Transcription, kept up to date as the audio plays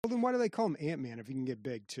then why do they call him Ant-Man if he can get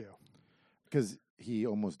big too? Because he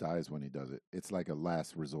almost dies when he does it. It's like a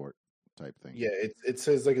last resort type thing. Yeah, it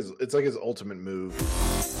says like it's like his ultimate move.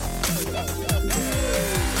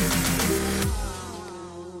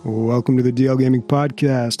 Welcome to the DL Gaming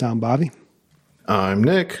Podcast. I'm Bobby. I'm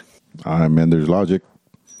Nick. I'm Ender's Logic.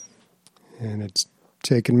 And it's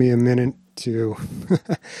taken me a minute to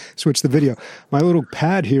switch the video. My little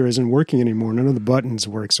pad here isn't working anymore. None of the buttons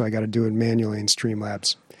work, so I got to do it manually in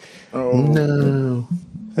Streamlabs. Oh, no.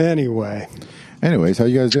 Anyways, how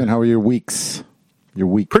you guys doing? How are your weeks? Your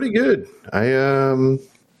week? Pretty good. I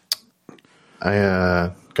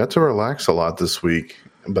got to relax a lot this week,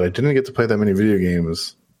 but I didn't get to play that many video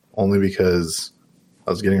games, only because I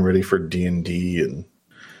was getting ready for D&D and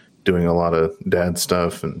doing a lot of dad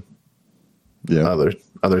stuff and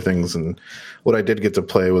other things. And what I did get to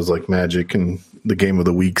play was like Magic and the game of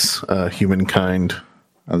the weeks, Humankind.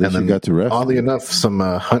 At least you got to rest. Oddly enough, some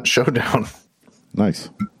Hunt Showdown. Nice.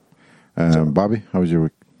 Bobby, how was your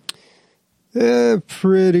week?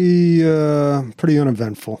 Pretty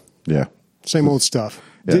uneventful. Yeah. Same old stuff.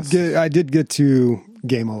 Yes. I did get to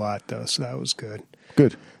game a lot, though, so that was good.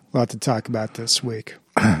 Good. A lot to talk about this week.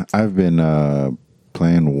 I've been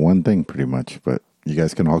playing one thing pretty much, but you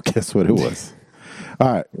guys can all guess what it was.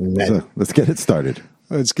 All right, so let's get it started.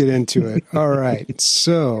 Let's get into it. All right,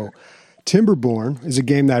 so Timberborn is a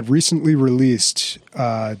game that recently released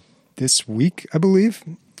this week, I believe,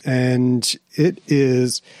 and it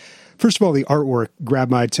is... First of all, the artwork grabbed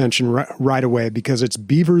my attention right away because it's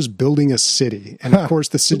beavers building a city. And of course,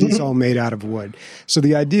 the city's all made out of wood. So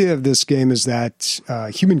the idea of this game is that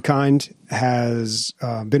humankind has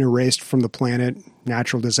been erased from the planet,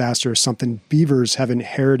 natural disaster or something. Beavers have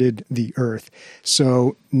inherited the earth.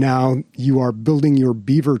 So now you are building your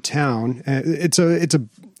beaver town. It's a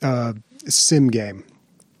sim game.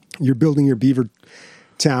 You're building your beaver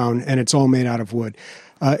town, and it's all made out of wood.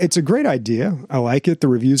 It's a great idea. I like it. The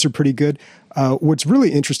reviews are pretty good. What's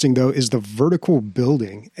really interesting, though, is the vertical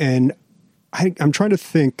building. And I'm trying to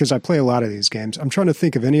think, because I play a lot of these games, I'm trying to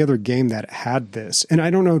think of any other game that had this. And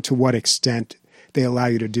I don't know to what extent they allow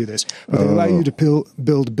you to do this. But they allow you to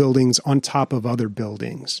build buildings on top of other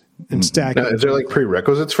buildings and stack. Now, is there like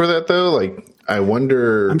prerequisites for that, though? Like, I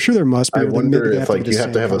wonder... I'm sure there must be. I wonder if like you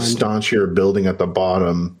have to have a staunchier building at the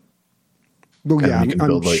bottom. Well, yeah,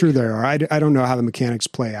 I'm sure there are. I don't know how the mechanics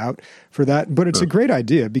play out for that, but it's a great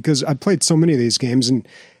idea because I played so many of these games and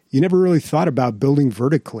you never really thought about building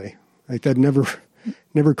vertically. Like that never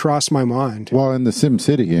crossed my mind. Well, in the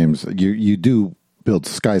SimCity games, you do build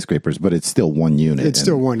skyscrapers, but it's still one unit. It's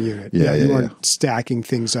still one unit. Yeah, you aren't stacking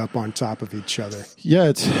things up on top of each other. Yeah,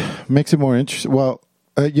 it makes it more interesting. Well,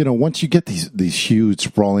 once you get these huge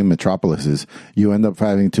sprawling metropolises, you end up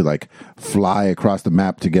having to like fly across the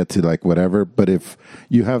map to get to like whatever. But if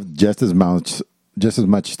you have just as much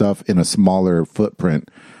stuff in a smaller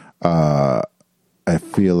footprint, I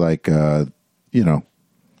feel like it's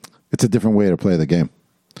a different way to play the game.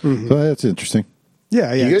 Mm-hmm. So that's interesting.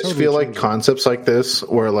 Yeah. You guys feel like concepts like this,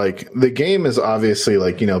 where like the game is obviously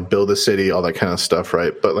like build a city, all that kind of stuff,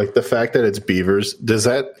 right? But like the fact that it's beavers, does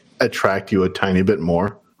that attract you a tiny bit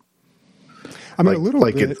more? I mean, a little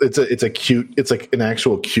bit. It's like an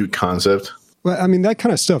actual cute concept. Well, I mean, that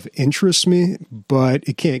kind of stuff interests me, but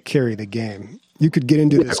it can't carry the game. You could get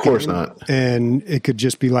into this, of course not, and it could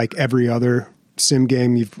just be like every other sim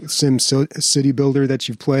game, sim city builder that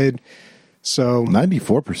you've played. So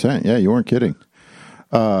 94%, yeah, you weren't kidding.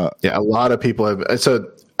 Yeah, a lot of people have.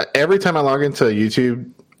 So every time I log into YouTube,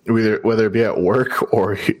 whether it be at work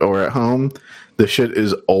or at home, the shit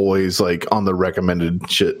is always like on the recommended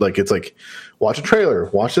shit. Like it's like, watch a trailer,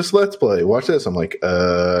 watch this Let's Play, watch this. I'm like,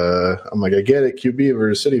 I get it, cute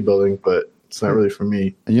beavers, city building, but it's not really for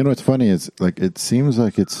me. And you know what's funny is like it seems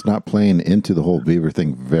like it's not playing into the whole beaver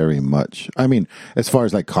thing very much. I mean, as far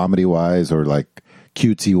as like comedy wise or like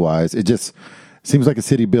cutesy wise, it just seems like a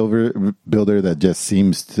city builder that just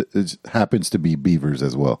happens to be beavers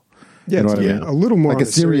as well. Yeah, you know what I mean? A little more like a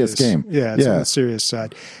serious game. Yeah, it's on the serious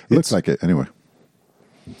side. Looks like it anyway.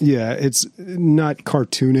 Yeah, it's not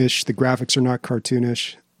cartoonish. The graphics are not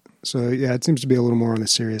cartoonish. So yeah, it seems to be a little more on the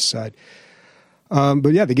serious side.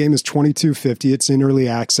 But yeah, the game is $22.50. It's in early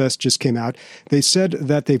access, just came out. They said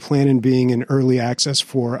that they plan on being in early access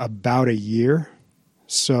for about a year.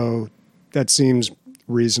 So that seems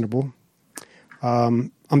reasonable.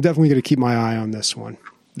 I'm definitely going to keep my eye on this one.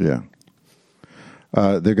 Yeah.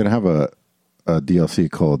 They're going to have a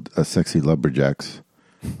DLC called Sexy Lumberjacks.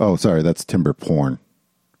 Oh, sorry, that's Timber Porn.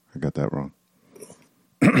 I got that wrong.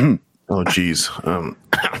 Oh, geez.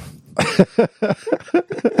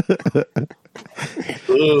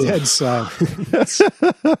 Dead silence.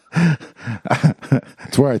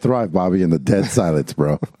 It's where I thrive, Bobby, in the dead silence,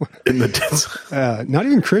 bro. In the Not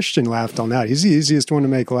even Christian laughed on that. He's the easiest one to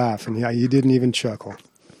make laugh, and yeah, he didn't even chuckle.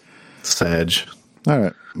 Sag. All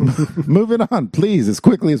right. Moving on, please, as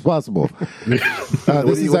quickly as possible. What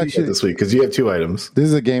do you get this week? Because you have 2 items. This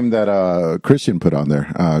is a game that Christian put on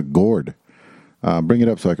there, Gourd. Bring it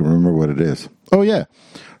up so I can remember what it is. Oh, yeah.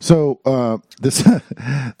 So this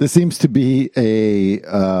seems to be it's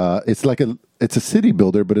a city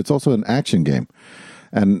builder, but it's also an action game.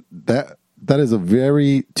 And that is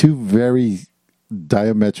two very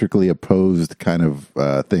diametrically opposed kind of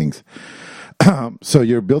things. So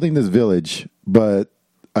you're building this village, but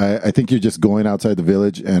I think you're just going outside the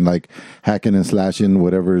village and like hacking and slashing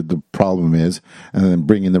whatever the problem is, and then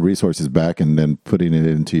bringing the resources back and then putting it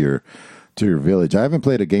into your village. I haven't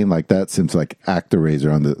played a game like that since like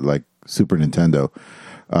ActRaiser on the like Super Nintendo,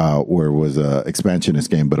 where it was a expansionist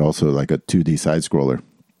game, but also like a 2D side scroller.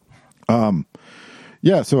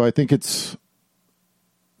 Yeah, so I think it's.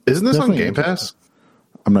 Isn't this on Game Pass?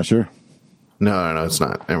 I'm not sure. No, it's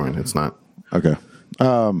not. Everyone, it's not. Okay.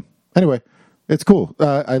 Anyway, it's cool.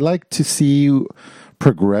 I like to see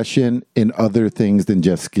progression in other things than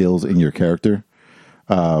just skills in your character.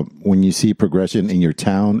 When you see progression in your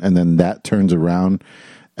town and then that turns around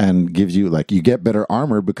and gives you like, you get better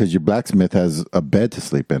armor because your blacksmith has a bed to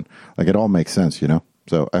sleep in. Like it all makes sense, you know?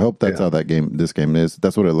 So I hope that's how this game is.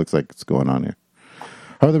 That's what it looks like it's going on here.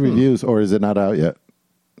 How are the reviews, or is it not out yet,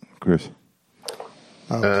 Chris?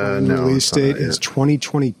 No, release date is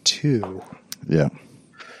 2022. Yeah.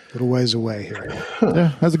 A little ways away here. Yeah,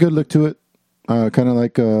 has a good look to it. Kind of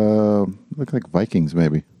like look like Vikings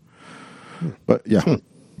maybe. But yeah.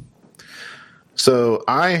 So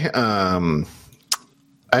I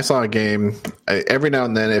saw a game every now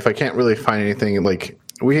and then. If I can't really find anything, like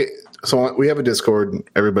we have a Discord.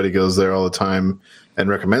 Everybody goes there all the time and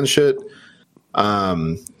recommends shit.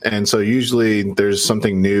 And so usually there's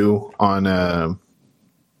something new on.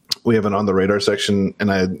 We have an on the radar section,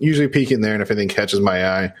 and I usually peek in there, and if anything catches my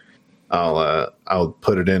eye, I'll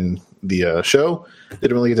put it in the show.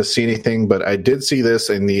 Didn't really get to see anything, but I did see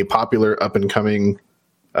this in the popular up and coming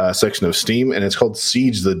section of Steam, and it's called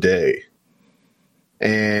Siege the Day.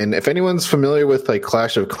 And if anyone's familiar with like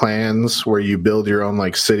Clash of Clans, where you build your own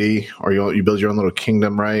like city, or you build your own little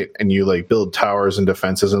kingdom, right, and you like build towers and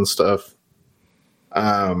defenses and stuff,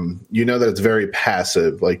 you know that it's very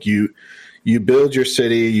passive. Like you build your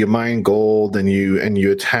city, you mine gold, and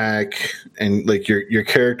you attack, and like your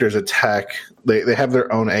characters attack. They have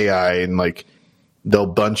their own AI, and like they'll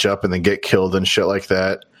bunch up and then get killed and shit like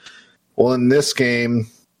that. Well, in this game,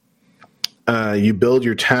 you build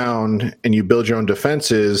your town and you build your own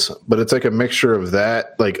defenses, but it's like a mixture of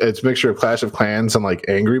that. Like it's a mixture of Clash of Clans and like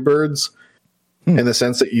Angry Birds, in the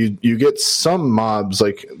sense that you get some mobs,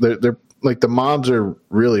 like they're like the mobs are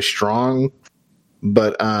really strong,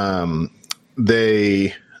 but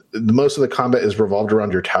most of the combat is revolved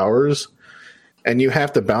around your towers, and you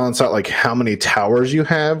have to balance out like how many towers you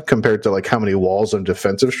have compared to like how many walls and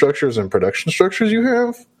defensive structures and production structures you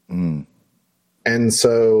have. And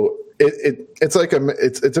so it's like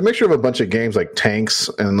it's a mixture of a bunch of games like Tanks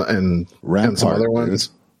and some other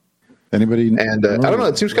ones. Anybody? And I don't know.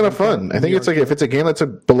 It seems kind of fun. I think it's like if it's a game that's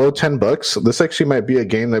below $10, this actually might be a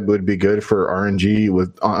game that would be good for RNG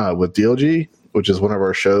with DLG, which is one of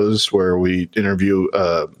our shows where we interview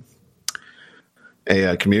a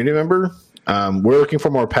community member. We're looking for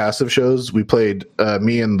more passive shows. We played,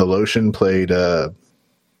 me and the Lotion played,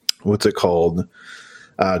 what's it called?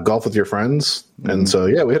 Golf with Your Friends. And so,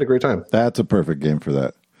 yeah, we had a great time. That's a perfect game for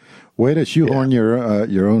that. Way to shoehorn your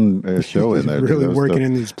own show in there. Really working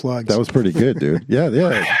in these plugs. That was pretty good, dude.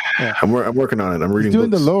 Yeah. I'm working on it. I'm reading doing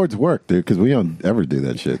books. The Lord's work, dude, because we don't ever do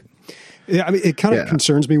that shit. Yeah, I mean, it kind of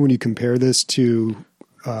concerns me when you compare this to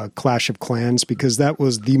Clash of Clans, because that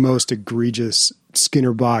was the most egregious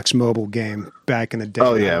Skinner box mobile game back in the day.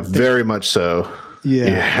 Oh, yeah, very much so.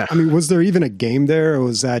 Yeah. I mean, was there even a game there, or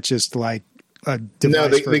was that just like a device? No,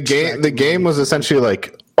 the game was essentially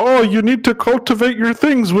like, oh, you need to cultivate your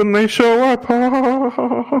things when they show up.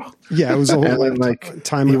 Yeah, it was a whole like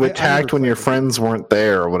time. You attacked when your friends weren't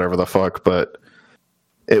there or whatever the fuck, but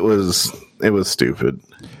it was stupid.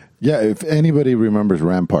 Yeah, if anybody remembers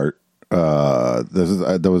Rampart, there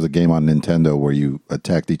was a game on Nintendo where you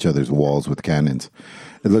attacked each other's walls with cannons.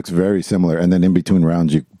 It looks very similar, and then in between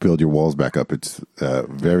rounds, you build your walls back up. It's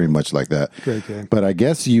very much like that. Great game. But I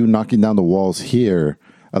guess you knocking down the walls here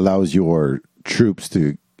allows your troops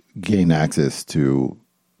to gain access to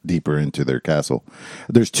deeper into their castle.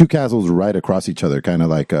 There's two castles right across each other, kind of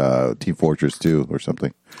like Team Fortress 2 or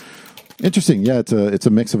something. Interesting. Yeah, it's a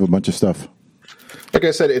mix of a bunch of stuff. Like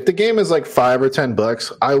I said, if the game is like $5 or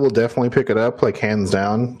 $10, I will definitely pick it up, like hands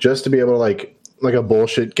down, just to be able to like a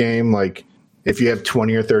bullshit game. Like if you have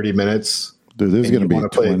 20 or 30 minutes, dude, there's going to be want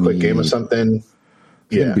to play a quick game of something.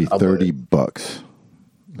 It's going to be $30.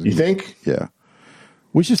 You think? Yeah,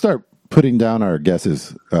 we should start putting down our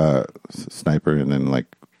guesses, Sniper, and then like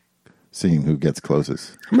seeing who gets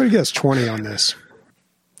closest. I'm going to guess 20 on this.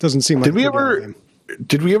 Doesn't seem like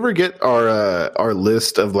Did we ever get our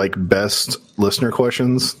list of like best listener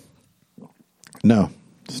questions? No,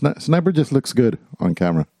 Sniper just looks good on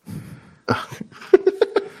camera. But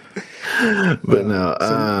no,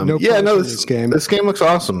 this game. This game looks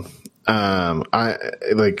awesome. I'm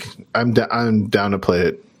down to play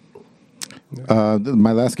it.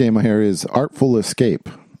 My last game here is Artful Escape.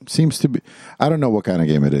 Seems to be, I don't know what kind of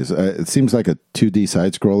game it is. It seems like a 2D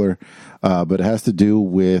side scroller, but it has to do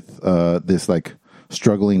with this like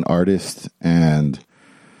struggling artist and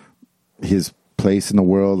his place in the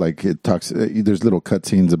world. Like it talks, there's little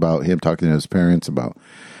cutscenes about him talking to his parents about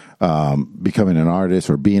becoming an artist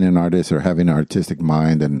or being an artist or having an artistic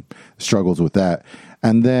mind and struggles with that.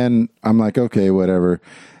 And then I'm like, okay, whatever.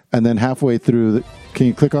 And then halfway through, can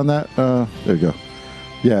you click on that? There you go.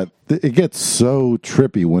 Yeah, it gets so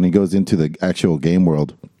trippy when he goes into the actual game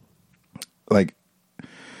world. Like,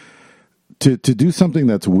 to do something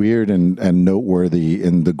that's weird and noteworthy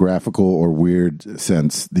in the graphical or weird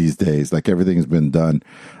sense these days, like everything's been done,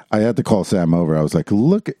 I had to call Sam over. I was like,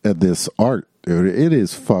 look at this art, dude. It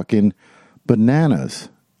is fucking bananas.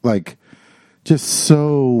 Like, just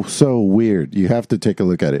so weird. You have to take a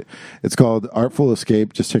look at it. It's called Artful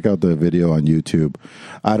Escape. Just check out the video on YouTube.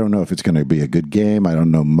 I don't know if it's going to be a good game. I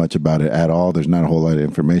don't know much about it at all. There's not a whole lot of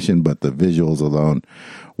information, but the visuals alone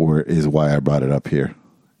is why I brought it up here.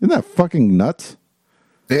 Isn't that fucking nuts?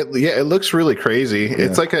 It looks really crazy. Yeah.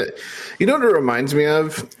 It's like you know what it reminds me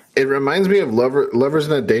of? It reminds me of Lovers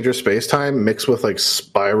in a Dangerous Space Time mixed with like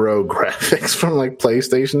Spyro graphics from like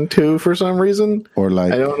PlayStation 2 for some reason. Or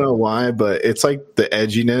like, I don't know why, but it's like the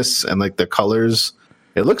edginess and like the colors.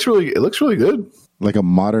 It looks really good. Like a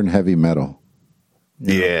modern heavy metal.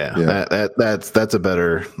 Yeah. That's a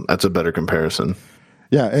better comparison.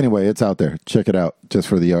 Yeah, anyway, it's out there. Check it out just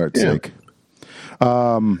for the art's sake.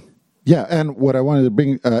 Yeah, and what I wanted to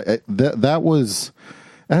bring that was,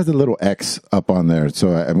 it has a little X up on there,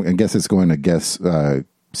 so I guess it's going to guess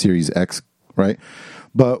Series X, right?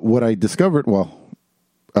 But what I discovered,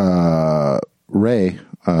 Ray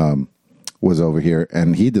was over here,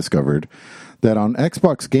 and he discovered that on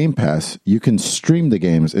Xbox Game Pass, you can stream the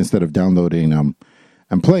games instead of downloading them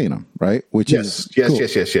and playing them, right? Which is cool.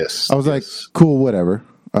 Yes. I was like, cool, whatever.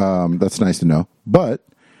 That's nice to know. But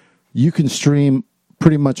you can stream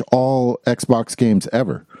pretty much all Xbox games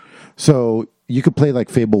ever. So you could play like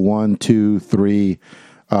Fable 1, 2, 3,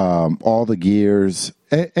 all the Gears,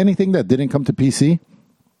 anything that didn't come to PC,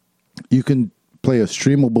 you can play a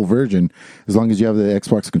streamable version as long as you have the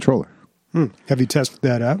Xbox controller. Have you tested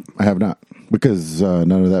that out? I have not, because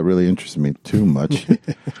none of that really interests me too much.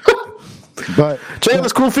 But check out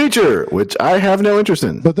this cool feature, which I have no interest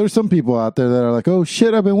in. But there's some people out there that are like, oh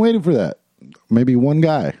shit, I've been waiting for that. Maybe one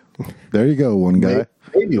guy. There you go, one guy.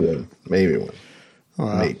 Maybe one.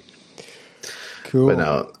 Wow. Maybe. Cool. But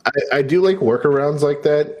no, I do like workarounds like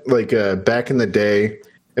that. Like back in the day,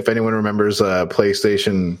 if anyone remembers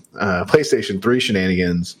PlayStation 3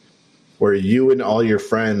 shenanigans, where you and all your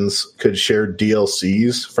friends could share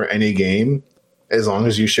DLCs for any game as long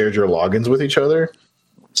as you shared your logins with each other.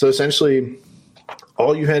 So essentially,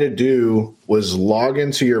 all you had to do was log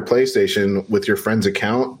into your PlayStation with your friend's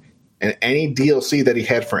account, and any DLC that he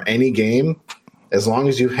had for any game, as long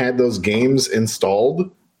as you had those games installed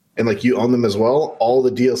and like you own them as well, all the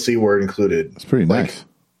DLC were included. It's pretty nice.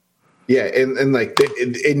 Yeah, and like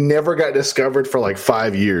it never got discovered for like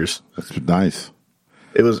 5 years. That's nice.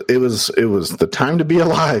 It was the time to be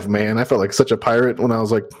alive, man. I felt like such a pirate when I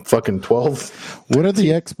was like fucking 12. What are the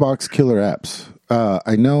Xbox killer apps?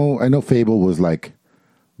 I know Fable was like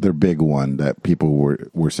their big one that people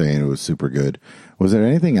were saying it was super good. Was there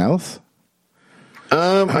anything else?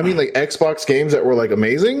 I mean, like Xbox games that were like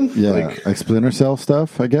amazing. Yeah, like Splinter Cell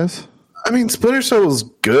stuff, I guess. I mean, Splinter Cell was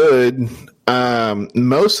good.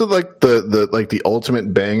 Most of like the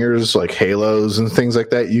ultimate bangers, like Halos and things like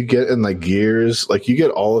that, you get in like Gears. Like you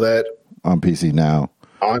get all of that on PC now.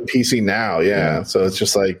 Yeah. So it's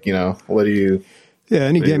just like, what do you? Yeah,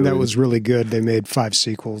 any game that was really good, they made 5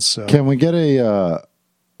 sequels. So can we get a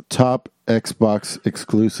top Xbox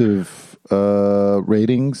exclusive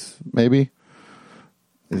ratings? Maybe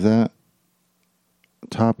is that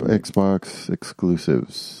top Xbox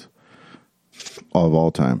exclusives? of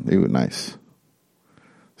all time. They were nice.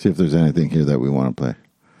 See if there's anything here that we want to play.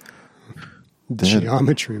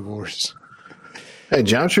 Geometry Wars. Hey,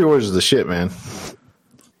 Geometry Wars is the shit, man.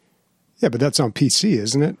 Yeah, but that's on PC,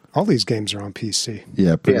 isn't it? All these games are on PC.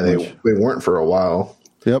 Yeah, pretty much. They weren't for a while.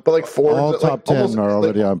 Yep. But like all top 10 are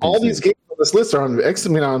already on PC. All these games on this list are on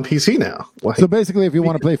PC now. Like, so basically, if you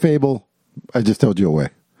want to play Fable, I just told you away.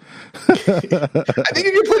 I think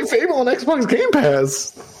you can play Fable on Xbox Game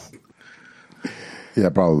Pass. Yeah,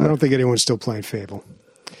 probably. I don't think anyone's still playing Fable.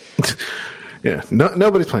 Yeah,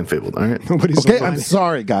 nobody's playing Fable. All right, Nobody's Okay, lining, I'm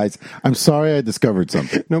sorry, guys. I'm sorry I discovered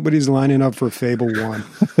something. nobody's lining up for Fable 1.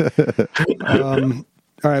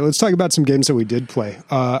 All right, let's talk about some games that we did play.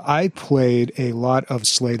 I played a lot of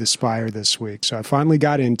Slay the Spire this week, so I finally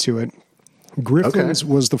got into it. Griffins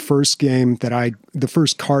was the first game the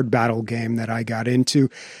first card battle game that I got into,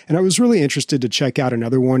 and I was really interested to check out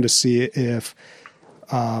another one to see if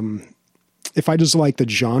I just like the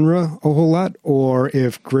genre a whole lot or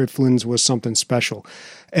if Griffins was something special.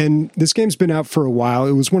 And this game's been out for a while.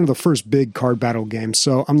 It was one of the first big card battle games,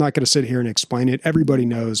 so I'm not going to sit here and explain it. Everybody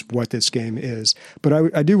knows what this game is.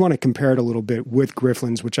 But I do want to compare it a little bit with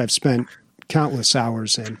Griffins, which I've spent countless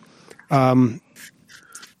hours in.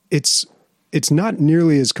 It's not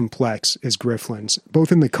nearly as complex as Griffins,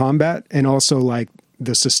 both in the combat and also like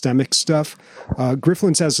the systemic stuff.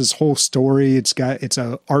 Griffins has this whole story. It's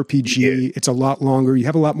a RPG. Yeah. It's a lot longer. You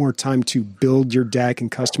have a lot more time to build your deck and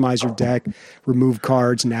customize your deck, remove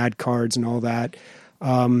cards and add cards and all that.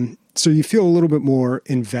 So you feel a little bit more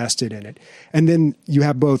invested in it. And then you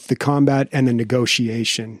have both the combat and the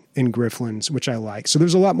negotiation in Griffins, which I like. So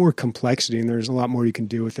there's a lot more complexity and there's a lot more you can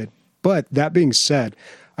do with it. But that being said,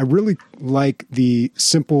 I really like the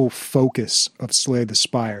simple focus of Slay the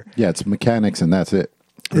Spire. Yeah, it's mechanics and that's it,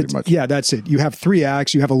 pretty much. Yeah, that's it. You have 3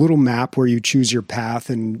 acts. You have a little map where you choose your path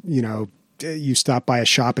and, you stop by a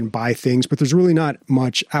shop and buy things, but there's really not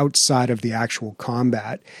much outside of the actual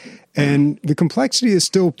combat. And the complexity is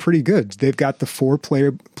still pretty good. They've got the 4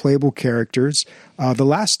 playable characters. The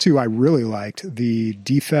last 2 I really liked, the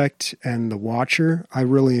Defect and the Watcher. I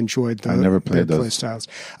really enjoyed I never played those. play styles.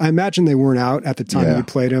 I imagine they weren't out at the time you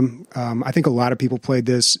played them. I think a lot of people played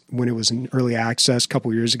this when it was in early access a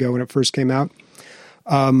couple years ago when it first came out.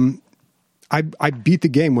 I beat the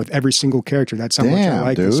game with every single character. That's how much I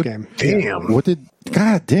like this game. Damn.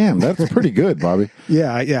 God damn, that's pretty good, Bobby.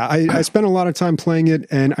 Yeah. I spent a lot of time playing it,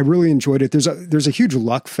 and I really enjoyed it. There's a huge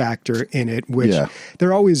luck factor in it, which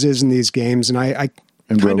there always is in these games, and I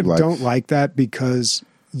kind of don't like that because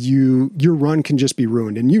your run can just be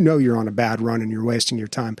ruined, and you're on a bad run and you're wasting your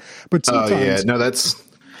time. But sometimes,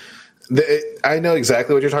 I know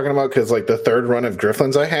exactly what you're talking about because like the third run of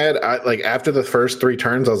Griffins I had, after the first 3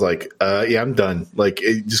 turns, I was like, I'm done. Like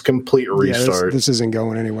it just complete restart. Yeah, this isn't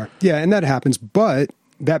going anywhere. Yeah, and that happens. But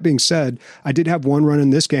that being said, I did have one run in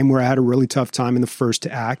this game where I had a really tough time in the first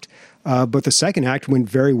act, but the second act went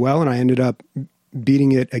very well, and I ended up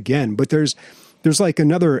beating it again. But there's like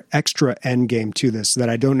another extra end game to this that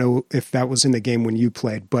I don't know if that was in the game when you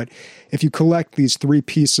played, but if you collect these 3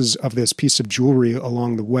 pieces of this piece of jewelry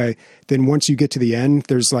along the way, then once you get to the end,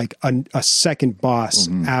 there's like a second boss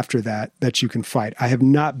after that you can fight. I have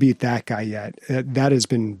not beat that guy yet. That has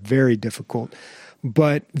been very difficult.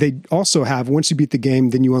 But they also have, once you beat the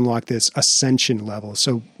game, then you unlock this Ascension level.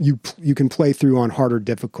 So you can play through on harder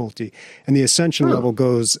difficulty. And the Ascension level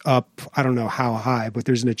goes up, I don't know how high, but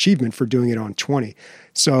there's an achievement for doing it on 20.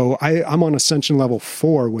 So I'm on Ascension level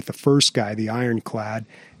 4 with the first guy, the Ironclad,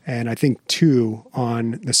 and I think 2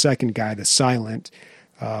 on the second guy, the Silent,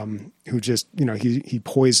 who just, he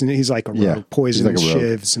poisoned, he's like a rogue, poison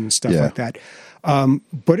shivs and stuff like that.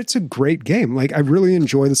 But it's a great game. Like I really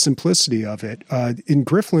enjoy the simplicity of it. In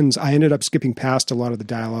Griffins, I ended up skipping past a lot of the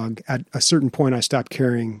dialogue. At a certain point, I stopped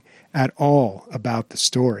caring at all about the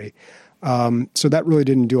story. So that really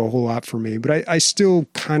didn't do a whole lot for me. But I still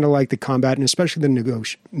kind of like the combat, and especially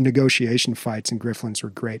the negotiation fights in Griffins were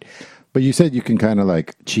great. But you said you can kind of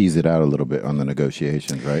like cheese it out a little bit on the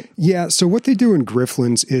negotiations, right? Yeah. So what they do in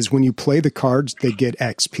Griffins is when you play the cards, they get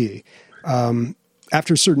XP.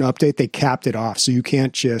 After a certain update, they capped it off. So you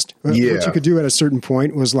can't just, what you could do at a certain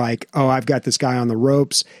point was like, I've got this guy on the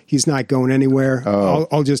ropes. He's not going anywhere.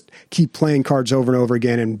 I'll just keep playing cards over and over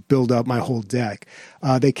again and build up my whole deck.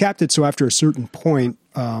 They capped it. So after a certain point,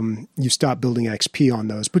 you stop building XP on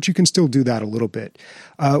those, but you can still do that a little bit,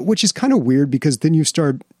 which is kind of weird because then you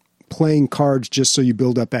start playing cards just so you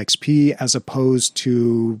build up XP as opposed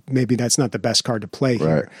to maybe that's not the best card to play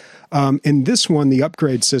here. In this one, the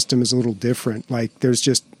upgrade system is a little different. Like there's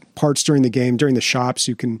just parts during the game, during the shops,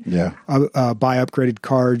 you can buy upgraded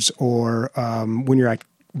cards, or when you're at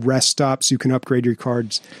rest stops. You can upgrade your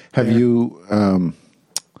cards. Have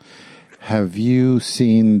you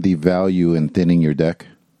seen the value in thinning your deck?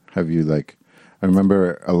 Have you I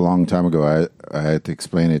remember a long time ago I had to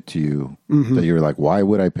explain it to you that you were like, why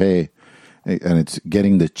would I pay? And it's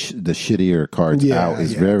getting the shittier cards out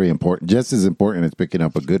is very important. Just as important as picking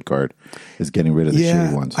up a good card is getting rid of the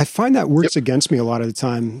shitty ones. I find that works against me a lot of the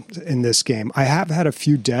time in this game. I have had a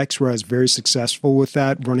few decks where I was very successful with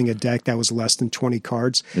that, running a deck that was less than 20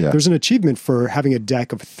 cards. Yeah. There's an achievement for having a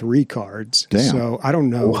deck of 3 cards. Damn. So I don't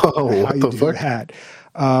know how you do that.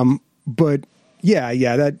 But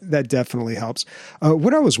that definitely helps.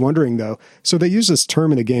 What I was wondering, though, so they use this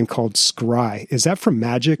term in a game called scry. Is that from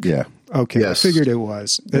Magic? Yeah. Okay, yes. I figured it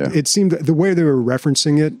was. It seemed the way they were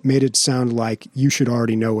referencing it made it sound like you should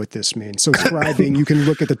already know what this means. So scribing, you can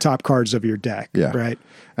look at the top cards of your deck, right?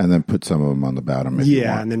 And then put some of them on the bottom.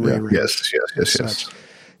 And then rearrange. Yes.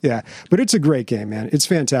 Yeah, but it's a great game, man. It's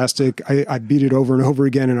fantastic. I beat it over and over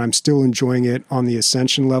again, and I'm still enjoying it on the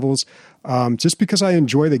Ascension levels. Just because I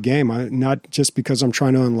enjoy the game, not just because I'm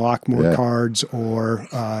trying to unlock more cards or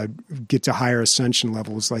get to higher Ascension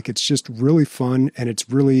levels. Like, it's just really fun, and it's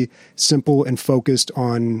really simple and focused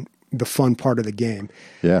on the fun part of the game.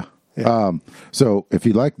 Yeah. So if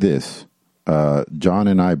you like this, John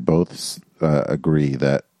and I both agree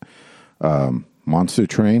that Monster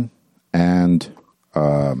Train and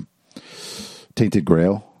Tainted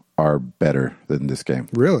Grail are better than this game.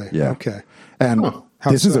 Really? Yeah. Okay. And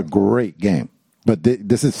this is a great game, but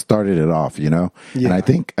this has started it off, Yeah. And I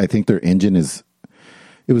think their engine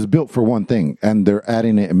it was built for one thing, and they're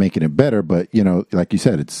adding it and making it better. But like you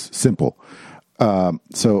said, it's simple.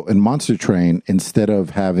 So in Monster Train, instead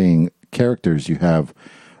of having characters, you have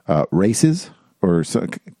races or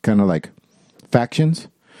kind of like factions,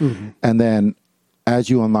 and then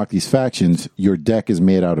as you unlock these factions, your deck is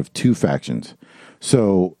made out of 2 factions.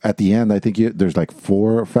 So at the end, I think there's like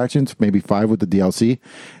 4 factions, maybe 5 with the DLC.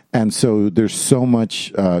 And so there's so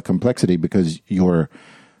much complexity because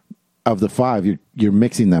of the 5, you're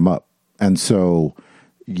mixing them up. And so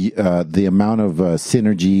the amount of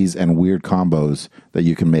synergies and weird combos that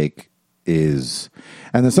you can make is...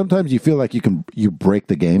 And then sometimes you feel like you break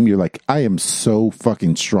the game. You're like, I am so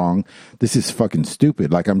fucking strong. This is fucking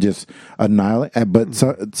stupid. Like, I'm just annihilating. But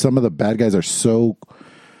some of the bad guys are so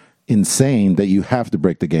insane that you have to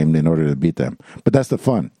break the game in order to beat them. But that's the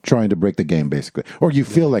fun, trying to break the game, basically. Or you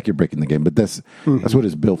feel like you're breaking the game, but that's what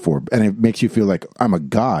it's built for. And it makes you feel like I'm a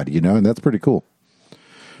god, and that's pretty cool.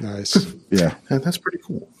 Nice. Yeah. And that's pretty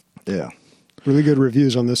cool. Yeah. Really good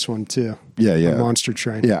reviews on this one, too. Yeah. Monster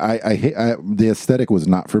Train. Yeah, I hate the aesthetic was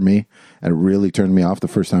not for me, and it really turned me off the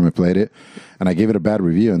first time I played it. And I gave it a bad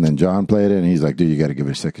review, and then John played it, and he's like, dude, you got to give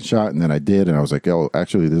it a second shot. And then I did, and I was like, oh,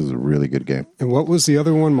 actually, this is a really good game. And what was the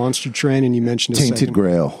other one? Monster Train, and you mentioned Tainted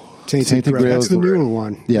Grail. Tainted Grail. That's the newer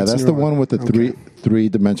one. Yeah, that's the one with the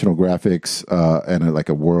three-dimensional graphics and like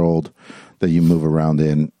a world that you move around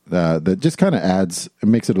in that just kind of it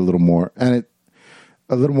makes it a little more, and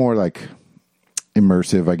a little more like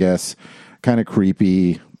immersive, I guess, kind of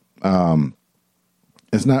creepy.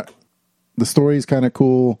 It's not, the story is kind of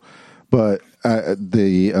cool, but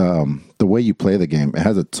the way you play the game, it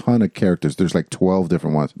has a ton of characters. There's like 12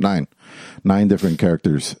 different ones, nine different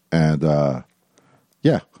characters, and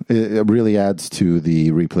it really adds to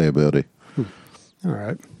the replayability. All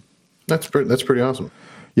right, that's pretty awesome.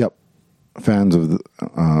 Yep, fans of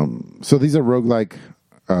so these are roguelike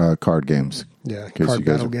card games. Yeah, card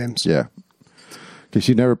battle games. Yeah. In case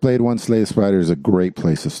you never played one, Slay the Spire is a great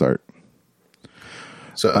place to start.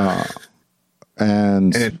 So,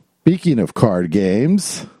 and speaking of card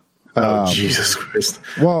games, Jesus Christ!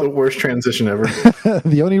 Well, the worst transition ever.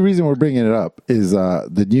 The only reason we're bringing it up is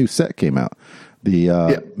the new set came out,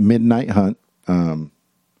 the Midnight Hunt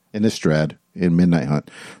Innistrad in Midnight Hunt.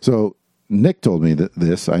 So Nick told me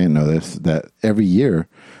that I didn't know this, that every year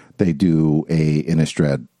they do a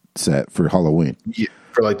Innistrad set for Halloween. Yeah.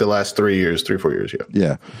 For like the last 3 or 4 years,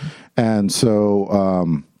 yeah. And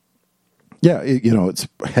so, it's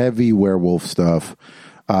heavy werewolf stuff,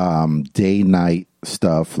 day-night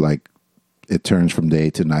stuff, like it turns from day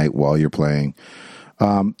to night while you're playing.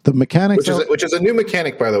 The mechanics... Which is a new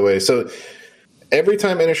mechanic, by the way. So every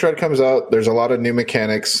time Innistrad comes out, there's a lot of new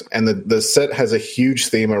mechanics, and the set has a huge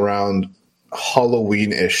theme around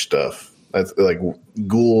Halloween-ish stuff. That's like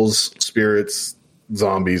ghouls, spirits,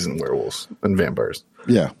 zombies, and werewolves, and vampires.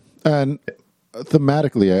 Yeah, and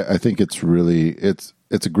thematically, I think it's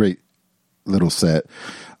a great little set.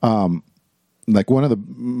 Like one of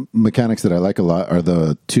the mechanics that I like a lot are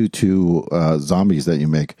the 2/2 zombies that you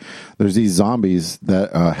make. There's these zombies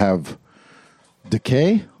that have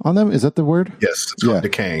decay on them. Is that the word? Yes, it's called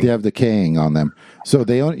decaying. They have decaying on them. So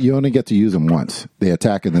you only get to use them once. They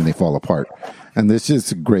attack and then they fall apart. And this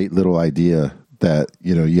is a great little idea that,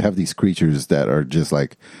 you have these creatures that are just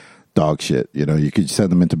like dog shit. You could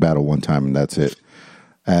send them into battle one time and that's it.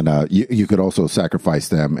 And you could also sacrifice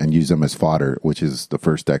them and use them as fodder, which is the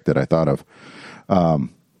first deck that I thought of.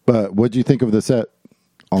 But what do you think of the set,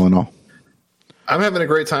 all in all? I'm having a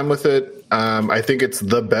great time with it. I think it's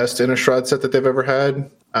the best Innistrad set that they've ever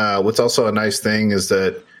had. What's also a nice thing is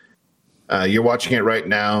that you're watching it right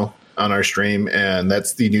now on our stream, and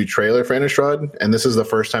that's the new trailer for Innistrad. And this is the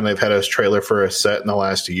first time they've had a trailer for a set in the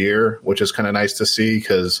last year, which is kind of nice to see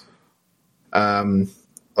because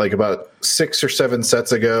like about 6 or 7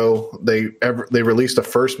 sets ago, they released the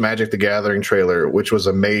first Magic the Gathering trailer, which was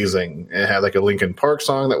amazing. It had like a Linkin Park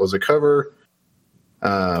song that was a cover.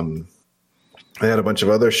 They had a bunch of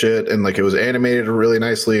other shit, and like it was animated really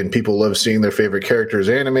nicely, and people love seeing their favorite characters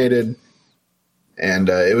animated. And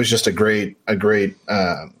it was just a great,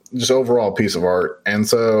 just overall piece of art. And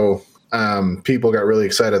so people got really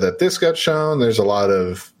excited that this got shown. There's a lot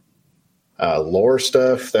of lore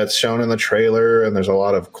stuff that's shown in the trailer, and there's a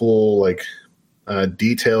lot of cool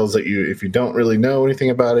details that if you don't really know anything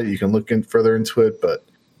about it, you can look further into it. But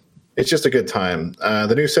it's just a good time.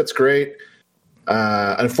 The new set's great.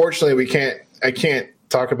 Unfortunately, I can't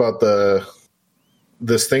talk about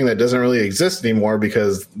this thing that doesn't really exist anymore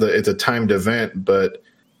because it's a timed event, but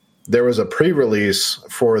there was a pre-release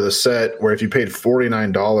for the set where if you paid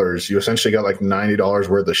 $49, you essentially got like $90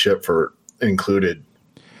 worth of ship for included.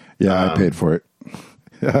 Yeah, I paid for it.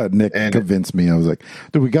 Nick convinced me. I was like,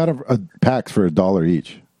 dude, we got a packs for $1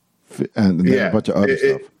 each. And then a bunch of other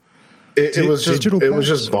stuff. It was just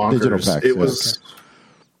bonkers. Digital packs, it was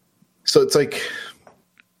so it's like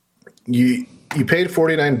you paid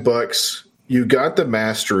 $49. You got the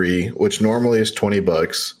mastery, which normally is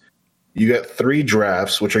 $20. You got 3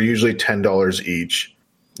 drafts, which are usually $10 each.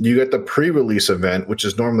 You got the pre-release event, which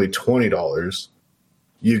is normally $20.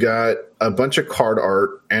 You got a bunch of card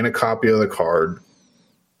art and a copy of the card,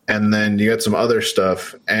 and then you got some other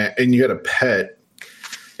stuff, and you got a pet.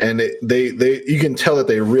 And you can tell that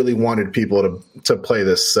they really wanted people to play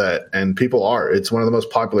this set, and people are. It's one of the most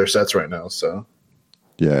popular sets right now. So,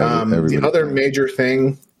 yeah. The other major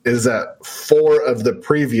thing is that 4 of the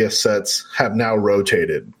previous sets have now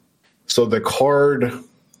rotated. So the card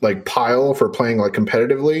pile for playing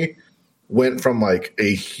competitively went from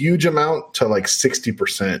a huge amount to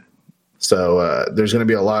 60%. So there's going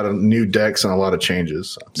to be a lot of new decks and a lot of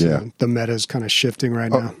changes. So yeah, the meta is kind of shifting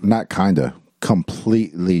right now. Not kinda.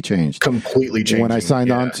 Completely changed. When I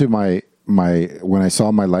signed on to when I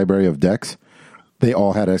saw my library of decks, they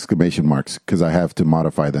all had exclamation marks because I have to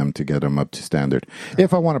modify them to get them up to standard.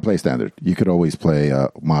 If I want to play standard, you could always play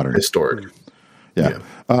modern. Historic. Yeah.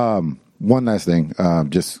 One last thing,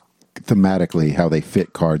 just thematically, how they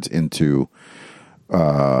fit cards into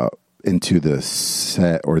the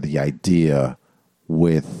set or the idea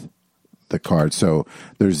with the cards. So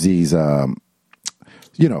there's these,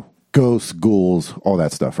 ghosts, ghouls, all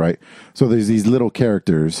that stuff, right? So there's these little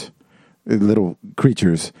characters, little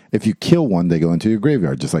creatures. If you kill one, they go into your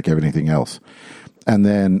graveyard, just like everything else. And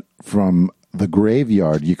then from the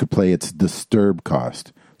graveyard, you could play its disturb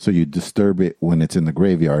cost. So you disturb it when it's in the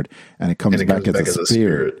graveyard, and it comes back as a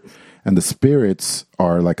spirit. And the spirits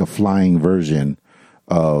are like a flying version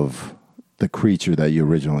of the creature that you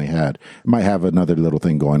originally had. It might have another little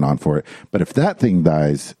thing going on for it, but if that thing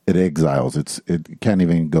dies, it exiles. It can't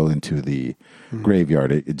even go into the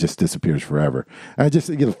graveyard. It just disappears forever. And I just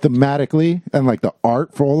thematically and the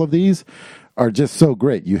art for all of these are just so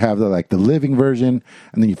great. You have the living version,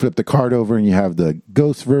 and then you flip the card over and you have the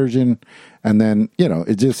ghost version, and then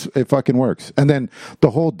it fucking works. And then the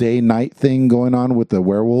whole day night thing going on with the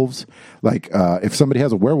werewolves. If somebody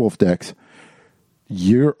has a werewolf deck,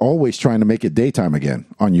 you're always trying to make it daytime again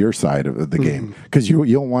on your side of the game because you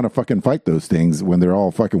don't want to fucking fight those things when they're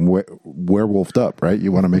all fucking werewolfed up, right? You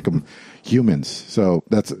want to make them humans. So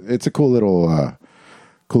it's a cool little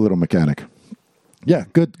mechanic. Yeah,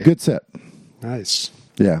 good set. Nice.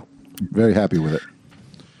 Yeah, very happy with it.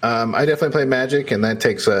 I definitely play Magic, and that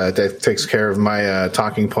takes care of my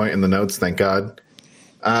talking point in the notes. Thank God.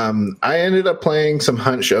 I ended up playing some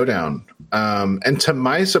Hunt Showdown, and to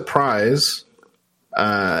my surprise,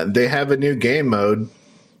 they have a new game mode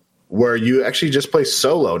where you actually just play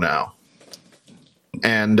solo now.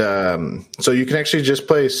 And so you can actually just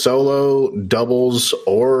play solo, doubles,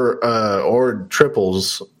 or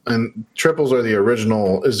triples. And triples are the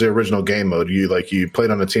original game mode. You played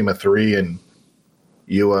on a team of 3, and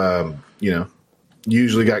you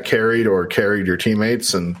usually got carried or carried your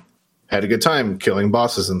teammates and had a good time killing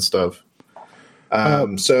bosses and stuff.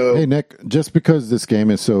 So hey Nick, just because this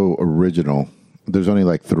game is so original, there's only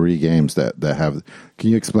like 3 games that have. Can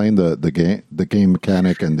you explain the game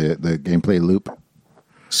mechanic and the gameplay loop?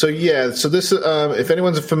 So this if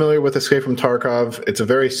anyone's familiar with Escape from Tarkov, it's a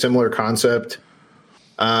very similar concept.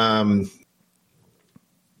 No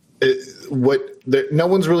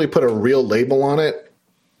one's really put a real label on it.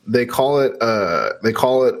 They call it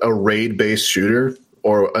a raid based shooter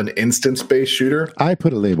or an instance based shooter. I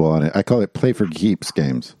put a label on it. I call it play for keeps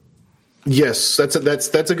games. Yes, that's a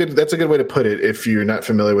good way to put it if you're not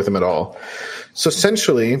familiar with them at all. So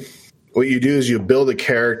essentially, what you do is you build a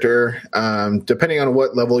character, depending on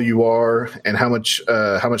what level you are and how much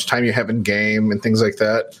time you have in game and things like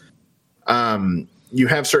that. You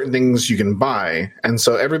have certain things you can buy, and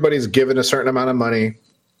so everybody's given a certain amount of money.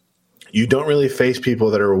 You don't really face people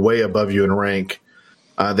that are way above you in rank.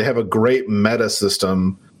 They have a great meta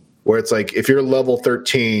system where it's like if you're level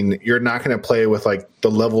 13, you're not going to play with like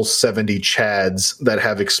the level 70 Chads that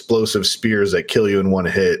have explosive spears that kill you in one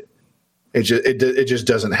hit. It just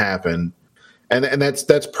doesn't happen, and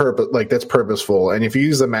that's purposeful. And if you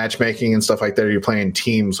use the matchmaking and stuff like that, or you're playing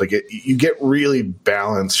teams, like you get really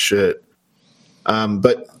balanced shit.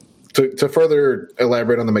 But to further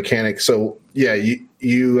elaborate on the mechanics, so yeah, you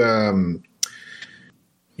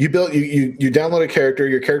download a character.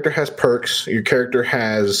 Your character has perks. Your character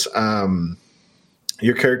has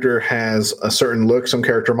a certain look. Some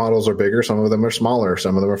character models are bigger. Some of them are smaller.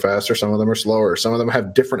 Some of them are faster. Some of them are slower. Some of them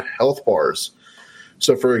have different health bars.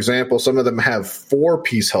 So, for example, some of them have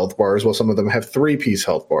 4-piece health bars, while some of them have 3-piece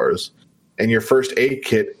health bars. And your first aid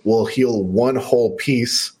kit will heal one whole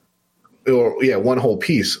piece. One whole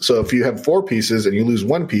piece. So if you have 4 pieces and you lose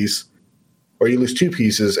 1 piece, or you lose 2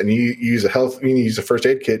 pieces and you use a first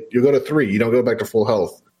aid kit, you go to 3. You don't go back to full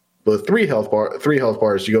health. But with 3 health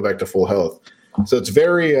bars, you go back to full health. So it's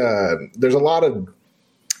very there's a lot of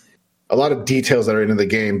details that are into the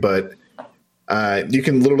game, but you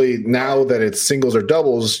can literally, now that it's singles or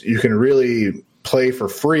doubles, you can really play for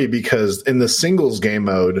free, because in the singles game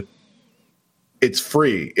mode, it's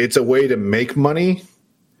free. It's a way to make money.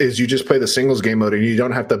 Is you just play the singles game mode and you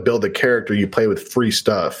don't have to build a character. You play with free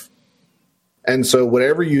stuff. And so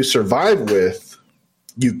whatever you survive with,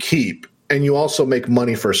 you keep, and you also make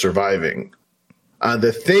money for surviving.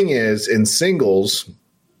 The thing is, in singles,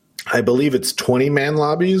 I believe it's 20-man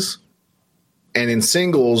lobbies, and in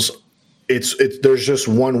singles, there's just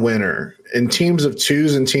one winner. In teams of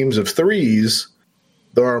 2s and teams of 3s,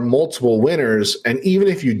 there are multiple winners, and even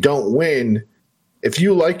if you don't win, if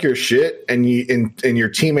you like your shit and your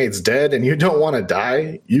teammate's dead and you don't want to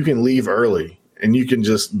die, you can leave early and you can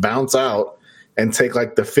just bounce out and take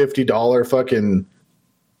like the $50 fucking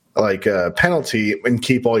like penalty and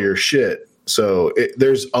keep all your shit. So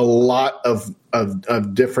there's a lot of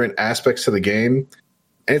different aspects to the game,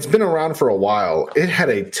 and it's been around for a while. It had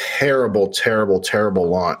a terrible, terrible, terrible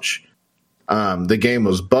launch. The game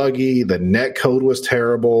was buggy. The net code was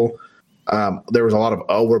terrible. There was a lot of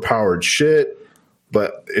overpowered shit,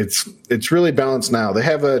 but it's really balanced now. They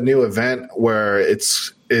have a new event where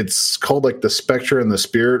it's called like the Spectre and the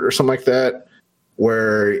Spirit or something like that,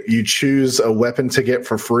 where you choose a weapon to get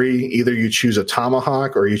for free. Either you choose a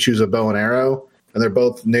tomahawk or you choose a bow and arrow, and they're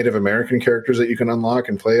both Native American characters that you can unlock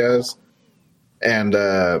and play as. And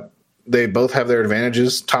they both have their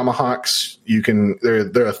advantages. Tomahawks,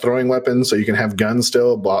 they're a throwing weapon, so you can have guns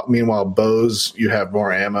still. Meanwhile, bows, you have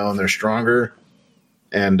more ammo and they're stronger.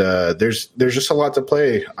 And there's just a lot to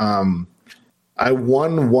play. I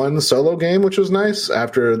won one solo game, which was nice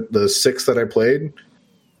after the 6 that I played.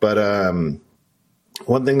 But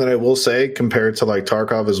one thing that I will say compared to like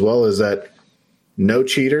Tarkov as well is that no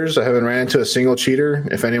cheaters. I haven't ran into a single cheater.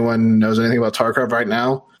 If anyone knows anything about Tarkov right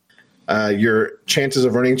now, your chances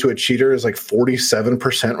of running into a cheater is like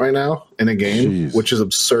 47% right now in a game, which is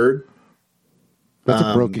absurd. That's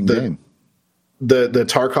a broken game. The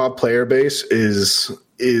Tarkov player base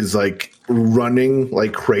is like running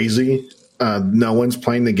like crazy. No one's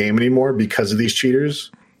playing the game anymore because of these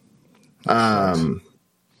cheaters.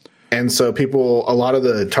 And so a lot of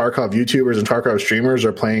the Tarkov YouTubers and Tarkov streamers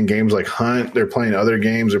are playing games like Hunt. They're playing other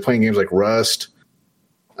games. They're playing games like Rust.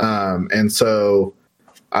 And so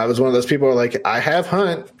I was one of those people who are like, I have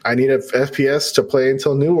Hunt. I need a FPS to play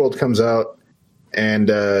until New World comes out. And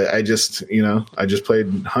I just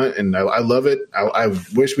played Hunt, and I love it. I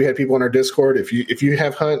wish we had people on our Discord. If you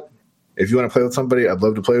have Hunt, if you want to play with somebody, I'd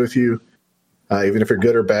love to play with you. Even if you're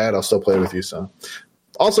good or bad, I'll still play with you. So,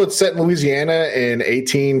 also, it's set in Louisiana in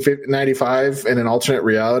 1895 in an alternate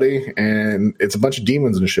reality, and it's a bunch of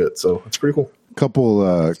demons and shit. So it's pretty cool. couple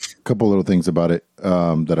little things about it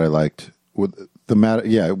that I liked. With the matter,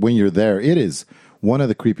 yeah, when you're there, it is one of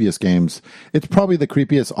the creepiest games. It's probably the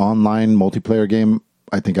creepiest online multiplayer game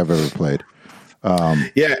I think I've ever played.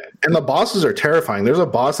 Yeah, and the bosses are terrifying. There's a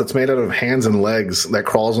boss that's made out of hands and legs that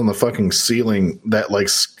crawls on the fucking ceiling that like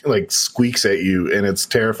squeaks at you, and it's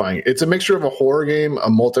terrifying. It's a mixture of a horror game, a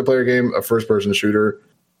multiplayer game, a first-person shooter,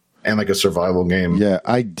 and like a survival game. Yeah,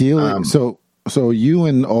 ideally. So you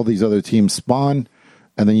and all these other teams spawn,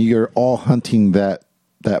 and then you're all hunting that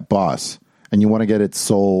boss, and you want to get its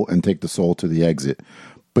soul and take the soul to the exit.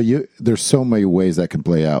 But there's so many ways that can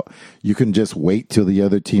play out. You can just wait till the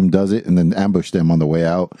other team does it and then ambush them on the way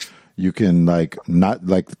out. You can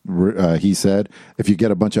he said, if you get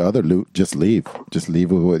a bunch of other loot, just leave. Just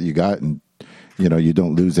leave with what you got, and you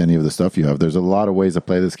don't lose any of the stuff you have. There's a lot of ways to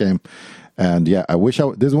play this game, and yeah, this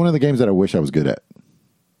is one of the games that I wish I was good at.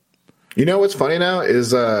 You know what's funny now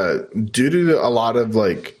is due to a lot of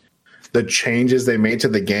like the changes they made to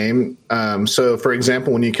the game. So, for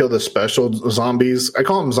example, when you kill the special zombies, I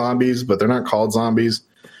call them zombies, but they're not called zombies.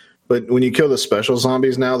 But when you kill the special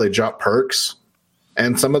zombies now, they drop perks.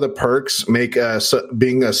 And some of the perks make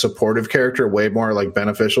being a supportive character way more like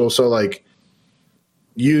beneficial. So, like,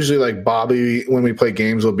 usually, like Bobby, when we play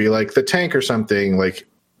games, will be like the tank or something. Like,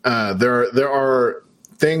 there are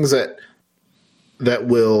things that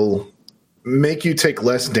will make you take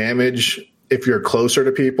less damage if you're closer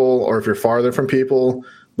to people or if you're farther from people.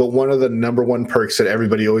 But one of the number one perks that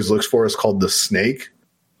everybody always looks for is called the snake.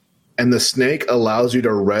 And the snake allows you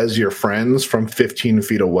to res your friends from 15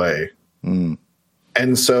 feet away. Mm.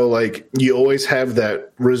 And so, like, you always have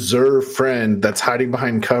that reserve friend that's hiding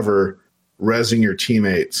behind cover, resing your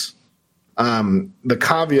teammates. The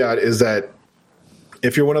caveat is that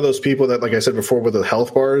if you're one of those people that, like I said before, with the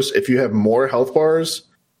health bars, if you have more health bars,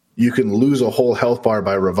 you can lose a whole health bar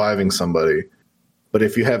by reviving somebody. But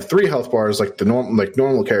if you have 3 health bars, like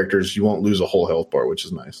normal characters, you won't lose a whole health bar, which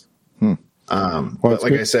is nice. But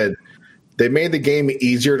like good. I said, they made the game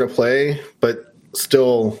easier to play, but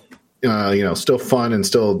still, still fun and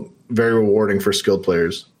still very rewarding for skilled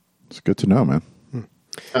players. It's good to know, man.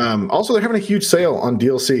 Also, they're having a huge sale on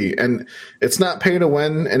DLC, and it's not pay to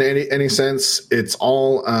win in any sense. It's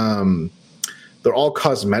all they're all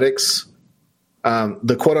cosmetics.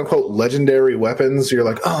 The quote unquote legendary weapons, you're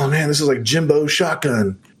like, oh man, this is like Jimbo's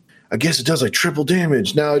shotgun. I guess it does like triple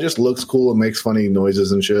damage. No, it just looks cool and makes funny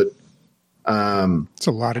noises and shit. It's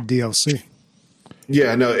a lot of DLC.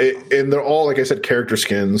 Yeah, no, and they're all, like I said, character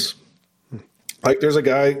skins. Like there's a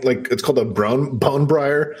guy, like it's called a Bone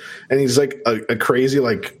Briar, and he's like a crazy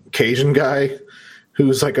like Cajun guy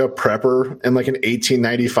who's like a prepper, and like an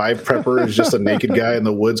 1895 prepper is just a naked guy in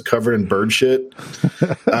the woods covered in bird shit.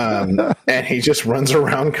 And he just runs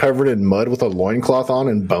around covered in mud with a loincloth on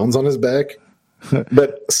and bones on his back.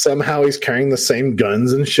 But somehow he's carrying the same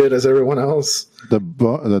guns and shit as everyone else. The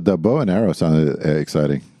bow and arrow sounded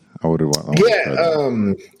exciting. I would want.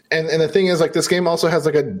 And the thing is, like, this game also has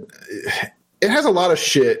like it has a lot of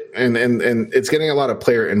shit, and it's getting a lot of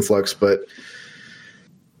player influx, but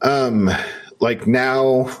like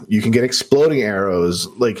now you can get exploding arrows.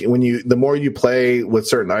 Like the more you play with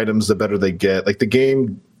certain items, the better they get. Like the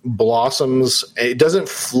game blossoms. It doesn't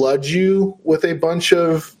flood you with a bunch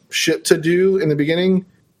of shit to do in the beginning.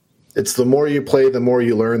 It's the more you play, the more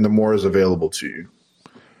you learn, the more is available to you.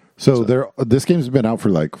 So this game's been out for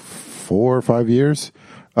like 4 or 5 years.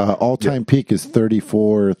 All-time peak is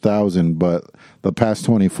 34,000, but the past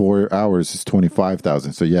 24 hours is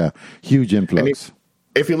 25,000. So yeah, huge influx.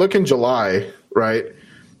 If you look in July, right,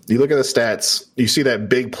 you look at the stats, you see that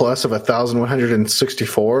big plus of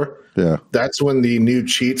 1,164. Yeah. That's when the new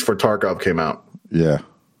cheats for Tarkov came out. Yeah.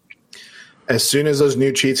 As soon as those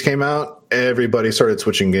new cheats came out, everybody started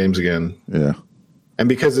switching games again. Yeah. And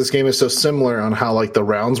because this game is so similar on how like the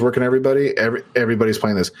rounds work and everybody's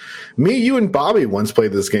playing this. Me, you, and Bobby once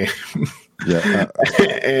played this game. Yeah.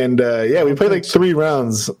 And we played like 3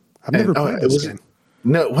 rounds. I've never played this game.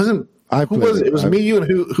 No, it wasn't. Who was it? It was me, you, and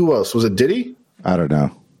who else? Was it Diddy? I don't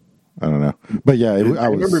know. But yeah, I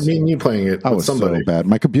remember me and you playing it. I was somebody. so bad.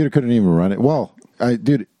 My computer couldn't even run it. Well,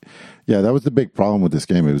 yeah, that was the big problem with this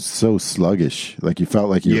game. It was so sluggish. Like you felt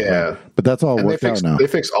like you were playing. But that's all worked out now. They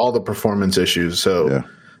fixed all the performance issues. So,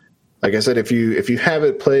 like I said, if you have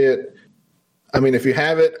it, play it. I mean, if you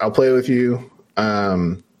have it, I'll play with you.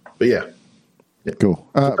 But yeah. Cool.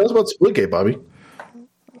 Tell us about Splitgate, Bobby.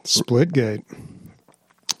 Splitgate.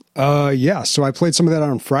 So I played some of that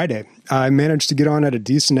on Friday. I managed to get on at a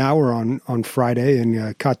decent hour on Friday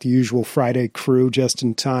and caught the usual Friday crew just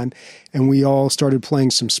in time, and we all started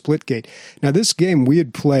playing some Splitgate. Now, this game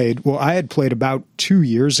I had played about 2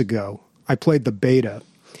 years ago. I played the beta.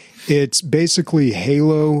 It's basically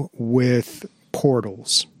Halo with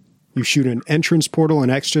portals. You shoot an entrance portal, an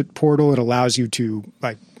exit portal. It allows you to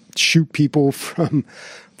like shoot people from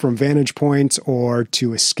vantage points or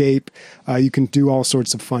to escape. You can do all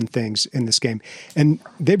sorts of fun things in this game. And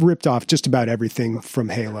they've ripped off just about everything from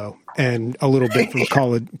Halo and a little bit from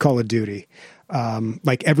Call of Duty.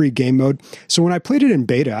 Like every game mode. So when I played it in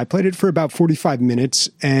beta, I played it for about 45 minutes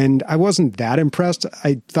and I wasn't that impressed.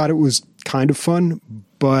 I thought it was kind of fun,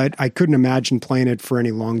 but I couldn't imagine playing it for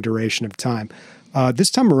any long duration of time.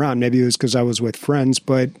 This time around, maybe it was because I was with friends,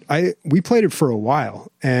 but we played it for a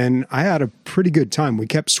while and I had a pretty good time. We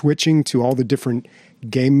kept switching to all the different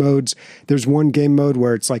game modes. There's one game mode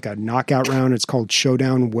where it's like a knockout round. It's called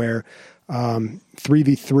Showdown, where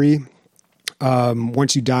 3v3,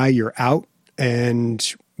 once you die, you're out.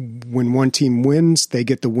 And when one team wins, they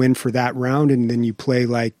get the win for that round. And then you play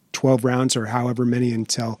like 12 rounds or however many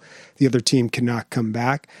until the other team cannot come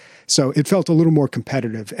back. So it felt a little more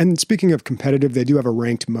competitive. And speaking of competitive, they do have a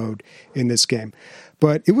ranked mode in this game.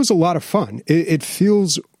 But it was a lot of fun. It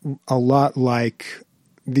feels a lot like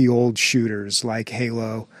the old shooters, like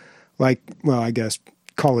Halo, I guess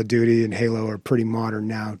Call of Duty and Halo are pretty modern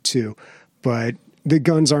now too. But the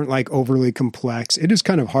guns aren't like overly complex. It is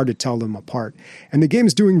kind of hard to tell them apart. And the game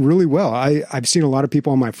is doing really well. I've seen a lot of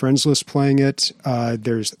people on my friends list playing it.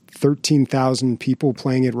 There's 13,000 people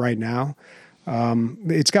playing it right now.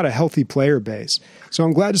 It's got a healthy player base. So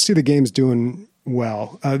I'm glad to see the game's doing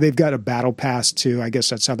well. They've got a battle pass too. I guess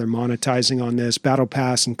that's how they're monetizing on this. Battle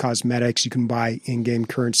pass and cosmetics. You can buy in-game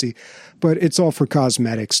currency, but it's all for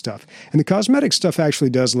cosmetic stuff. And the cosmetic stuff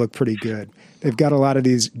actually does look pretty good. They've got a lot of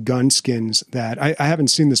these gun skins that I haven't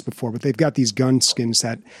seen this before, but they've got these gun skins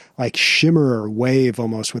that like shimmer or wave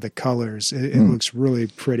almost with the colors. It looks really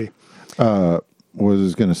pretty. What I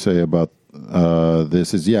was going to say about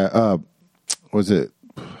this is, was it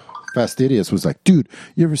Fastidious was like, dude,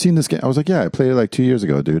 you ever seen this game? I was like, yeah, I played it like 2 years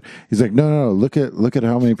ago, dude. He's like, no, look at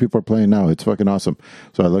how many people are playing now. It's fucking awesome.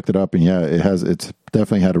 So I looked it up and yeah, it's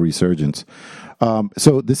definitely had a resurgence.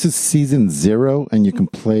 So this is season 0 and you can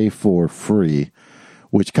play for free,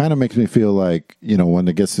 which kind of makes me feel like, when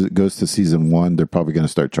it goes to season 1, they're probably going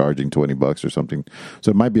to start charging $20 or something.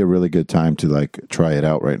 So it might be a really good time to like try it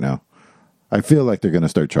out right now. I feel like they're going to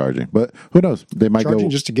start charging, but who knows? They might charging go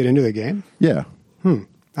just to get into the game. Yeah.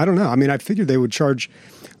 I don't know. I mean, I figured they would charge.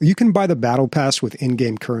 You can buy the battle pass with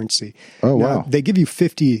in-game currency. Oh, now, wow. They give you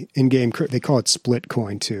 50 in-game. They call it split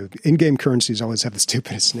coin too. In-game currencies always have the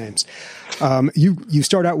stupidest names. You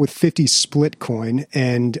start out with 50 split coin,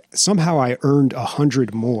 and somehow I earned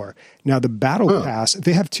 100 more. Now the battle pass,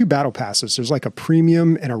 they have 2 battle passes. There's like a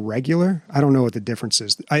premium and a regular. I don't know what the difference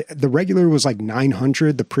is. The regular was like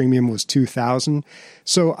 900. The premium was 2,000.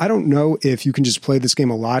 So I don't know if you can just play this game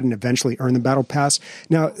a lot and eventually earn the battle pass.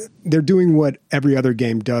 Now they're doing what every other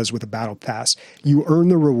game does with a battle pass. You earn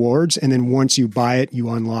the rewards, and then once you buy it, you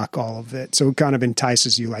unlock all of it. So it kind of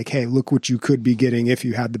entices you like, hey, look what you could be getting if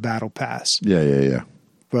you had the battle pass. Yeah.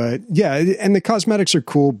 But yeah, and the cosmetics are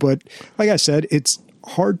cool, but like I said, it's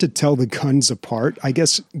hard to tell the guns apart. I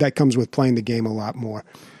guess that comes with playing the game a lot more.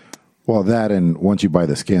 Well, that, and once you buy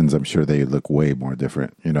the skins, I'm sure they look way more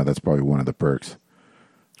different. That's probably one of the perks.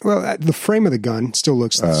 Well, the frame of the gun still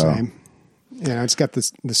looks the same. It's got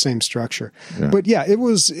the same structure. Yeah. But yeah, it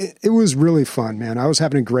was really fun, man. I was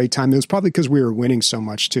having a great time. It was probably because we were winning so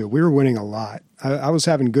much too. We were winning a lot. I was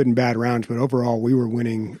having good and bad rounds, but overall we were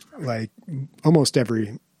winning like almost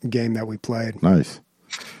every game that we played. Nice.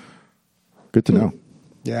 Good to know.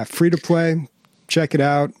 Yeah, free to play. Check it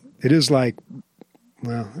out. It is like,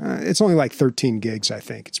 it's only like 13 gigs, I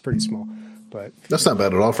think. It's pretty small. But that's not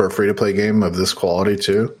bad at all for a free to play game of this quality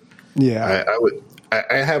too. Yeah.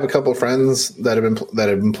 I have a couple of friends that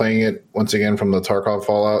have been playing it once again from the Tarkov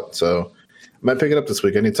Fallout, so I might pick it up this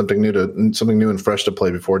week. I need something new and fresh to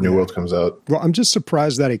play before New World comes out. Well, I'm just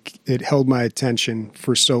surprised that it held my attention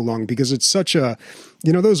for so long, because it's such a,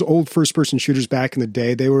 those old first person shooters back in the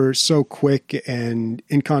day, they were so quick and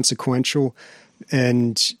inconsequential,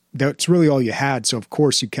 and that's really all you had. So of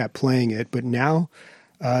course you kept playing it, but now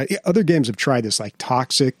other games have tried this, like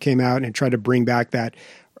Toxic came out and tried to bring back that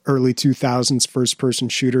early 2000s first-person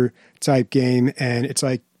shooter type game, and it's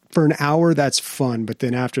like for an hour that's fun, but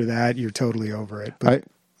then after that you're totally over it. But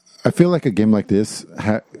I feel like a game like this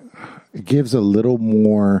gives a little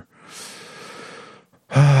more.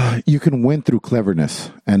 You can win through cleverness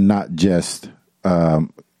and not just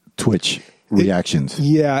Twitch reactions.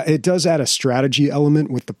 It does add a strategy element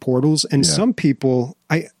with the portals, and some people,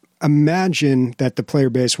 I imagine that the player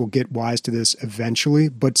base will get wise to this eventually,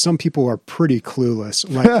 but some people are pretty clueless.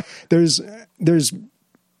 Like there's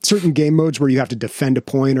certain game modes where you have to defend a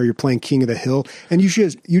point or you're playing King of the Hill, and you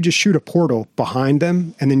just shoot a portal behind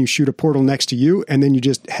them, and then you shoot a portal next to you, and then you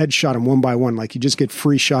just headshot them one by one. Like, you just get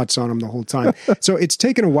free shots on them the whole time. So it's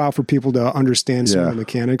taken a while for people to understand some of the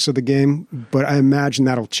mechanics of the game, but I imagine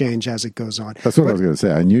that'll change as it goes on. That's what I was going to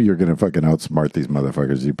say. I knew you were going to fucking outsmart these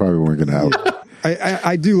motherfuckers. You probably weren't going to out.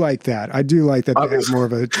 I do like that. I do like that they have more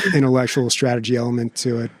of an intellectual strategy element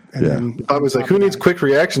to it. And then I was like, who needs quick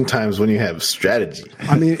reaction times when you have strategy?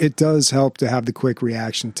 I mean, it does help to have the quick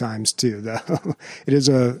reaction times too, though. It is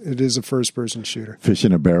a first person shooter. Fish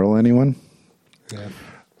in a barrel, anyone? Yeah.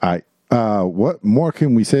 All right. What more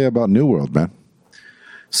can we say about New World, man?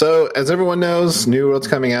 So, as everyone knows, New World's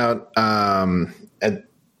coming out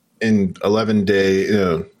in 11 days,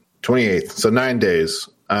 28th, so 9 days.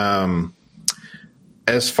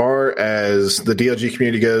 As far as the DLG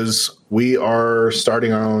community goes, we are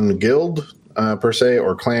starting our own guild, per se,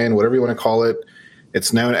 or clan, whatever you want to call it.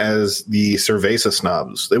 It's known as the Cerveza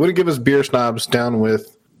Snobs. They wouldn't give us beer snobs. Down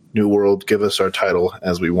with New World. Give us our title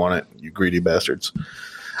as we want it, you greedy bastards.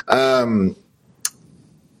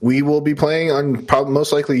 We will be playing on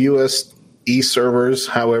most likely US East servers.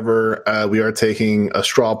 However, we are taking a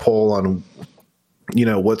straw poll on,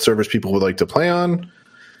 what servers people would like to play on.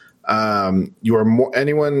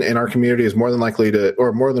 Anyone in our community is more than likely to,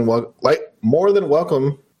 or more than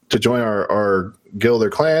welcome to join our guild or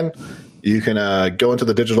clan. You can go into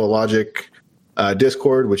the Digital Logic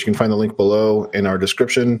Discord, which you can find the link below in our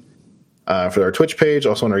description for our Twitch page,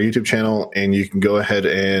 also on our YouTube channel, and you can go ahead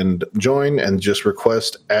and join and just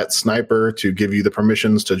request @Sniper to give you the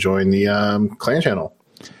permissions to join the clan channel.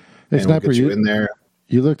 Hey, Sniper, we'll get you in there.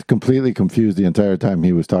 You looked completely confused the entire time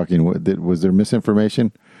he was talking. Was there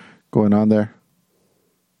misinformation going on there?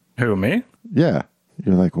 Who, me? Yeah.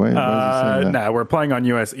 You're like, wait, why is he saying that? No, we're playing on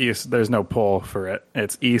US East. There's no poll for it.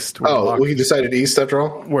 It's East. We decided East after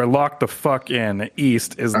all? We're locked the fuck in.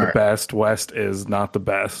 East is the best. West is not the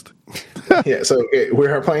best. Yeah, so we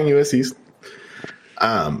are playing US East.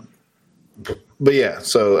 But yeah,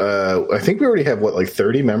 so I think we already have,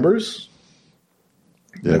 30 members?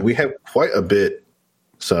 Yeah. We have quite a bit.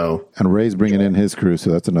 So, and Ray's bringing in his crew,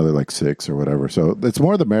 so that's another 6 or whatever. So it's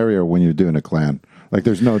more the merrier when you're doing a clan.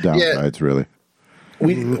 There's no downsides really.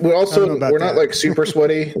 We're not super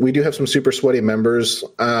sweaty. We do have some super sweaty members.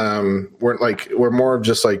 We're more of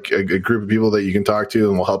just a group of people that you can talk to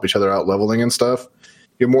and we'll help each other out leveling and stuff.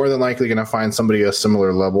 You're more than likely going to find somebody a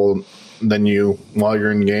similar level than you while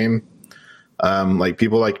you're in game.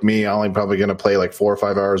 People like me, I'm only probably going to play 4 or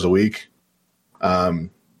 5 hours a week.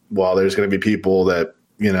 While there's going to be people that,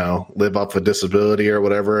 live off a disability or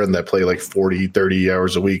whatever, and that play 40, 30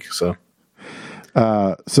 hours a week. So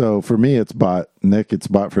for me, it's bot. Nick, it's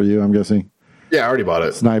bot for you, I'm guessing. Yeah, I already bought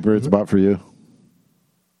it. Sniper, it's bot for you.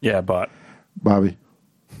 Yeah, bot. Bobby.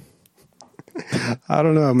 I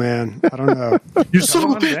don't know, man. I don't know.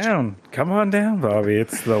 Come on down, Bobby.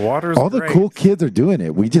 It's the water's all great. The cool kids are doing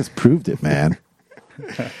it. We just proved it, man.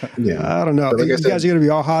 Yeah, I don't know. You guys are going to be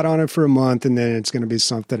all hot on it for a month, and then it's going to be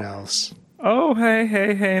something else. Oh,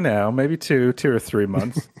 hey now. Maybe 2 or 3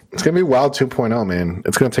 months. It's going to be WoW 2.0, man.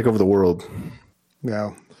 It's going to take over the world.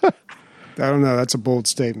 No. I don't know. That's a bold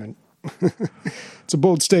statement. It's a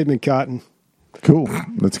bold statement, Cotton. Cool.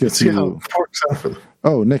 Let's get to...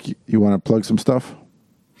 Oh, Nick, you want to plug some stuff?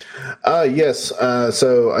 Yes.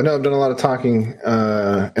 So I know I've done a lot of talking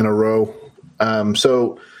in a row.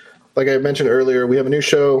 So like I mentioned earlier, we have a new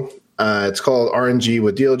show. It's called RNG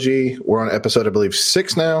with DLG. We're on episode, I believe,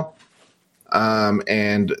 6 now.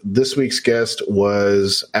 And this week's guest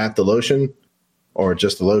was at the Lotion, or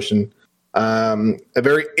just the Lotion. A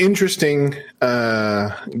very interesting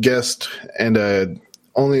guest, and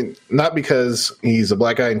only not because he's a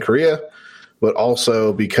black guy in Korea, but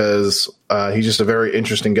also because he's just a very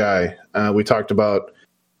interesting guy. We talked about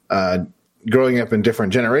growing up in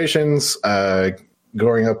different generations,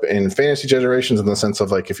 growing up in fantasy generations in the sense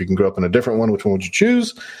of if you can grow up in a different one, which one would you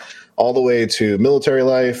choose? All the way to military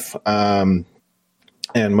life, and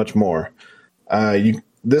much more.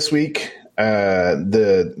 This week,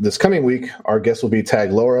 this coming week, our guest will be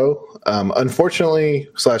Tag Loro.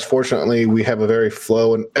 Unfortunately/fortunately, we have a very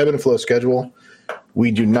ebb and flow schedule. We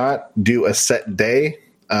do not do a set day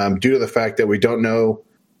due to the fact that we don't know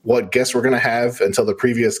what guests we're going to have until the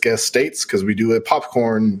previous guest states, because we do a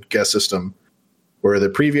popcorn guest system where the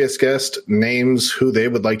previous guest names who they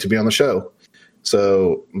would like to be on the show.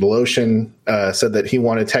 So the Lotion said that he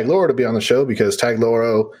wanted Tag Loro to be on the show because Tag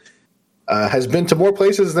Loro has been to more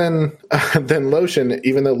places than Lotion,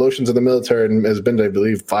 even though Lotion's in the military and has been to, I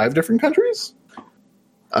believe, 5 different countries.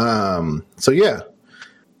 So yeah.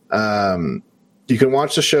 You can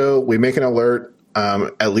watch the show. We make an alert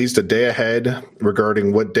at least a day ahead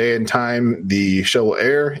regarding what day and time the show will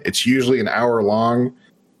air. It's usually an hour long.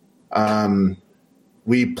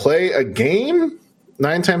 We play a game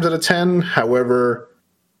 9 times out of 10. However,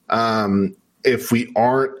 if we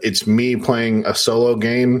aren't, it's me playing a solo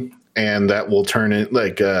game, and that will turn it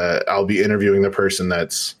I'll be interviewing the person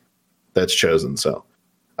that's chosen. So,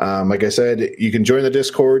 like I said, you can join the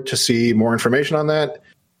Discord to see more information on that.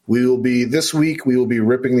 This week we will be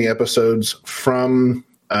ripping the episodes from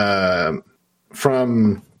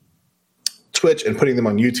Twitch and putting them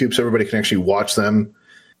on YouTube so everybody can actually watch them,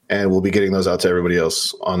 and we'll be getting those out to everybody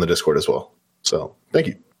else on the Discord as well. So, thank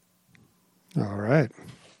you. All right.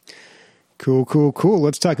 Cool.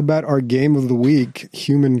 Let's talk about our game of the week,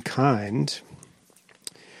 Humankind.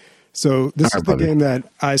 So this is the game that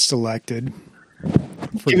I selected.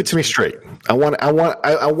 Give it to me straight. I want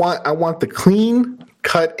the clean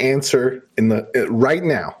cut answer right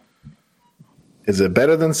now. Is it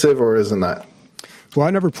better than Civ or is it not? Well, I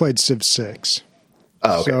never played Civ 6.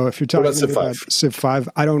 Oh, okay. So if you're talking about Civ 5,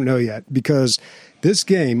 I don't know yet, because this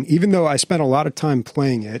game, even though I spent a lot of time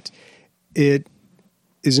playing it, it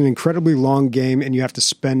is an incredibly long game, and you have to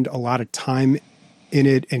spend a lot of time in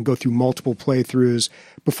it and go through multiple playthroughs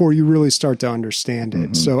before you really start to understand it.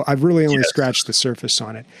 Mm-hmm. So I've really only scratched the surface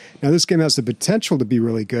on it. Now, this game has the potential to be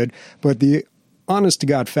really good, but the honest to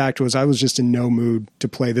God fact was I was just in no mood to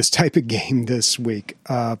play this type of game this week,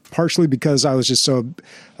 partially because I was just so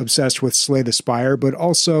obsessed with Slay the Spire, but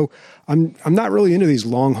also I'm not really into these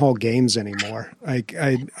long haul games anymore. I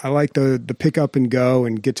like the pick up and go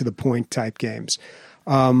and get to the point type games.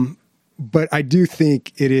 But I do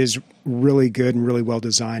think it is really good and really well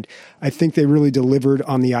designed. I think they really delivered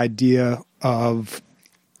on the idea of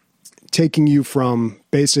taking you from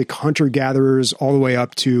basic hunter-gatherers all the way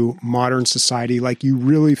up to modern society. Like, you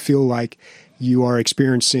really feel like you are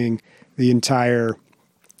experiencing the entire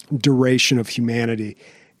duration of humanity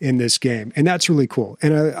in this game. And that's really cool.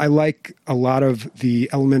 And I like a lot of the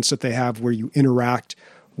elements that they have where you interact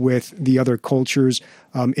with the other cultures.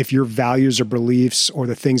 If your values or beliefs or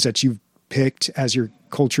the things that you've picked as your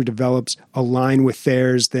culture develops align with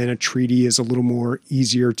theirs, then a treaty is a little more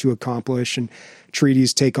easier to accomplish, and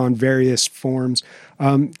treaties take on various forms.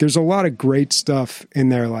 There's a lot of great stuff in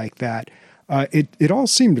there like that. It all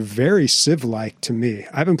seemed very Civ-like to me.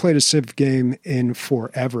 I haven't played a Civ game in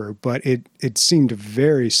forever, but it seemed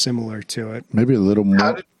very similar to it. Maybe a little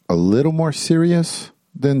more serious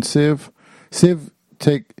than Civ. Civ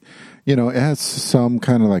it has some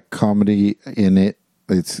kind of like comedy in it.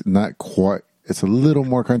 It's not quite. It's a little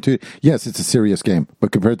more cartoon. Yes, it's a serious game,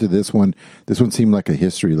 but compared to this one seemed like a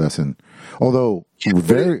history lesson. Although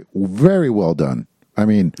very, very well done. I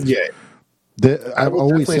mean, yeah. I've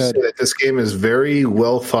always said that this game is very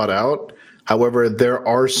well thought out. However, there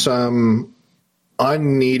are some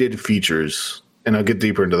unneeded features, and I'll get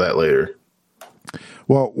deeper into that later.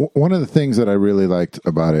 Well, one of the things that I really liked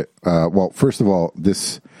about it, first of all,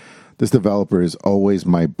 this developer is always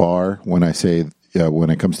my bar when I say when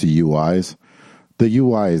it comes to UIs. The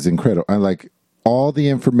UI is incredible. I like all the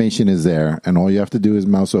information is there, and all you have to do is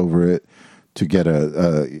mouse over it to get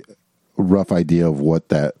a rough idea of what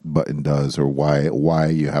that button does or why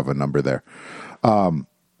you have a number there.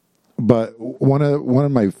 But one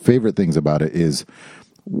of my favorite things about it is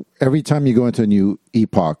every time you go into a new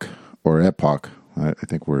epoch, I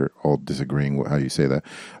think we're all disagreeing with how you say that.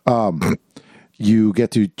 You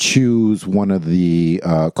get to choose one of the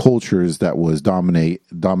cultures that was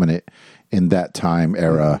dominant in that time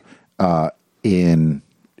era in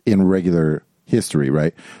regular history,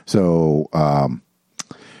 right? So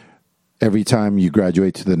every time you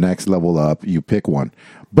graduate to the next level up, you pick one.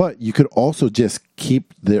 But you could also just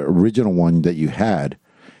keep the original one that you had,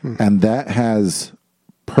 and that has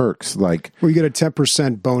perks like... Well, you get a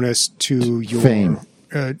 10% bonus to your... Fame.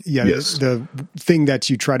 Yes. The thing that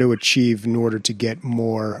you try to achieve in order to get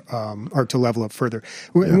more or to level up further.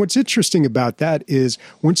 And what's interesting about that is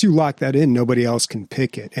once you lock that in, nobody else can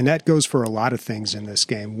pick it. And that goes for a lot of things in this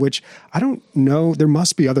game, which I don't know. There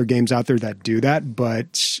must be other games out there that do that,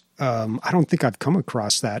 but I don't think I've come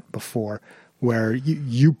across that before, where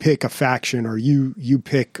you pick a faction or you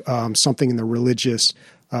pick something in the religious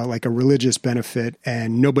like a religious benefit,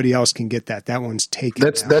 and nobody else can get that. That one's taken.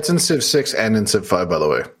 That's in Civ 6 and in Civ 5, by the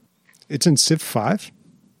way. It's in Civ 5?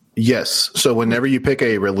 Yes. So whenever you pick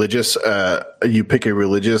a religious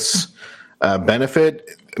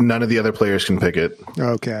benefit, none of the other players can pick it.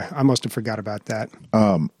 Okay. I must have forgot about that.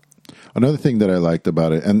 Another thing that I liked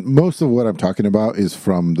about it, and most of what I'm talking about is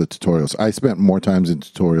from the tutorials. I spent more times in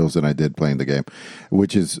tutorials than I did playing the game,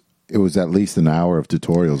 which is it was at least an hour of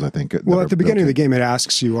tutorials, I think. Well, at the beginning of the game, it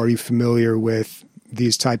asks you, are you familiar with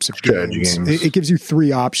these types of games? It gives you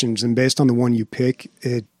 3 options, and based on the one you pick,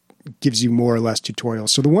 it gives you more or less tutorials.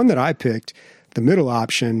 So the one that I picked, the middle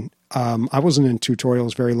option, I wasn't in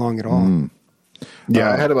tutorials very long at all.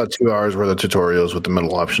 Yeah, I had about 2 hours worth of tutorials with the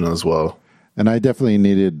middle option as well. And I definitely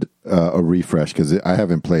needed a refresh because I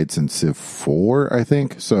haven't played since Civ 4, I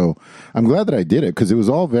think. So I'm glad that I did it because it was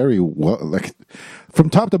all very well. Like from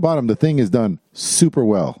top to bottom, the thing is done super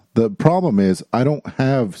well. The problem is I don't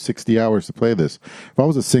have 60 hours to play this. If I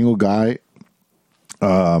was a single guy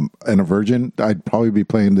and a virgin, I'd probably be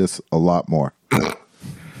playing this a lot more.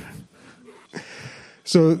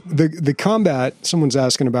 So the combat, someone's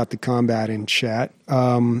asking about the combat in chat.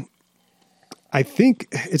 I think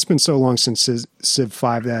it's been so long since Civ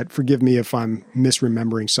 5 that, forgive me if I'm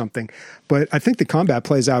misremembering something, but I think the combat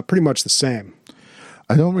plays out pretty much the same.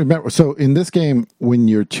 I don't remember. So in this game, when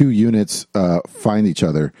your 2 units find each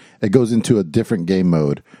other, it goes into a different game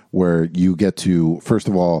mode where you get to, first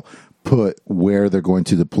of all, put where they're going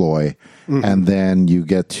to deploy, and then you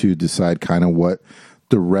get to decide kind of what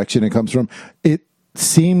direction it comes from. It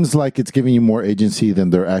seems like it's giving you more agency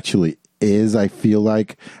than there actually is. I feel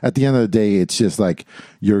like at the end of the day, it's just like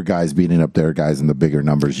your guys beating up their guys, and the bigger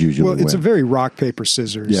numbers usually Well, it's win. a very rock, paper,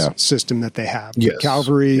 scissors system that they have. Yes. The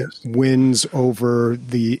cavalry wins over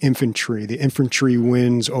the infantry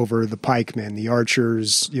wins over the pikemen, the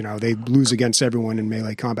archers, they lose against everyone in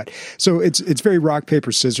melee combat. So it's very rock,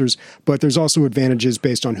 paper, scissors, but there's also advantages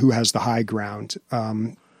based on who has the high ground.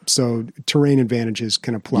 So terrain advantages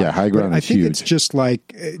can apply. Yeah, high ground is huge. I think it's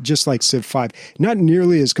just like Civ 5, not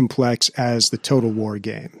nearly as complex as the Total War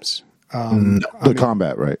games.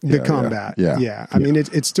 Combat, right? The combat. Yeah. I mean,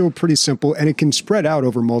 it's still pretty simple, and it can spread out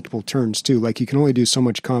over multiple turns too. Like you can only do so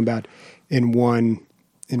much combat in one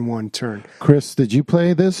turn. Chris, did you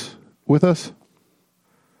play this with us?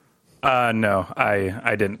 No,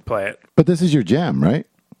 I didn't play it. But this is your jam, right?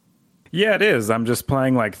 Yeah, it is. I'm just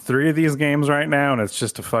playing like 3 of these games right now, and it's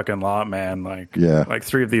just a fucking lot, man. Like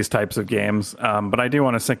 3 of these types of games. But I do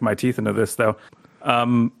want to sink my teeth into this, though.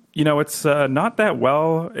 It's not that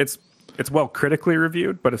well. It's well critically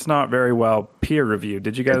reviewed, but it's not very well peer reviewed.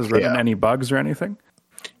 Did you guys run into any bugs or anything?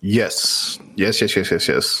 Yes. I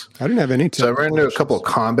didn't have any. So I ran into a couple of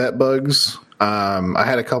combat bugs. I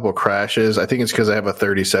had a couple of crashes. I think it's because I have a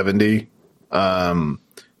 3070.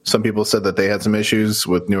 Some people said that they had some issues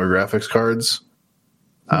with newer graphics cards.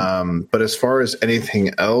 But as far as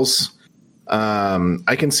anything else,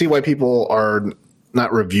 I can see why people are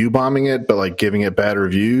not review bombing it, but like giving it bad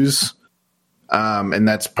reviews. And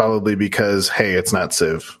that's probably because, hey, it's not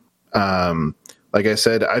Civ. Like I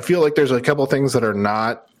said, I feel like there's a couple things that are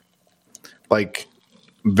not like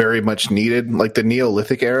very much needed. Like the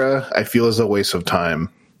Neolithic era, I feel is a waste of time.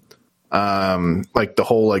 Like the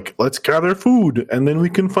whole, like, let's gather food and then we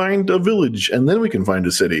can find a village and then we can find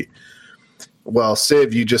a city. Well,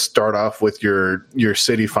 Civ, you just start off with your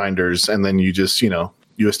city finders and then you just, you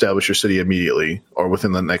establish your city immediately or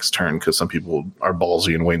within the next turn, because some people are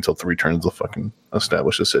ballsy and wait until 3 turns to fucking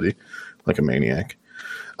establish a city like a maniac.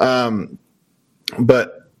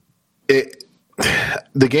 But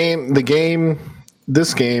this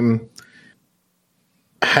game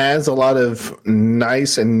has a lot of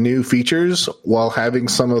nice and new features while having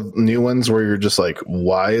some of new ones where you're just like,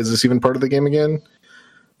 why is this even part of the game again?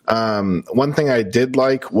 One thing I did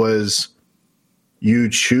like was you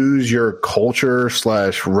choose your culture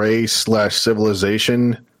 / race /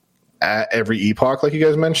 civilization at every epoch, like you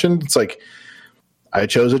guys mentioned. It's like I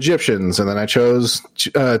chose Egyptians, and then I chose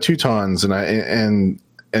Teutons, and then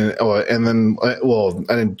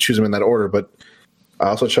I didn't choose them in that order, but I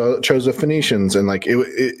also chose the Phoenicians, and like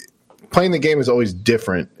it playing the game is always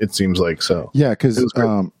different. It seems like so. Yeah, because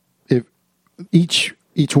if each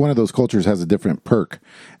one of those cultures has a different perk,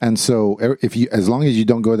 and so as long as you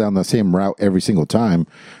don't go down the same route every single time,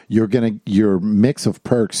 your mix of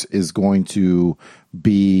perks is going to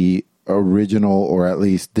be original or at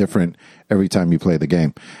least different every time you play the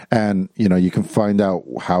game. And you can find out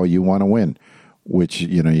how you want to win, which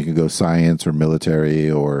you can go science or military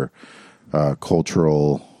or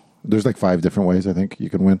cultural. There's like 5 different ways I think you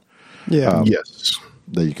can win. Yeah. Yes.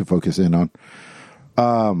 That you can focus in on.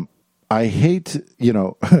 I hate,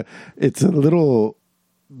 it's a little,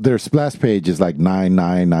 their splash page is like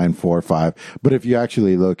 99945, but if you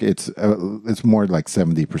actually look, it's more like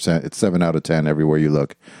 70%. It's 7 out of 10 everywhere you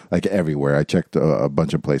look, like everywhere. I checked a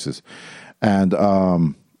bunch of places, and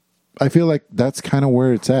I feel like that's kind of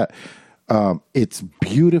where it's at. It's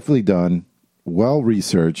beautifully done, well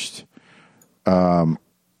researched. It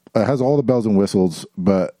has all the bells and whistles,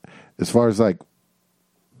 but as far as like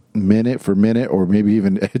minute for minute, or maybe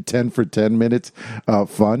even 10 for 10 minutes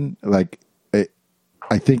fun, like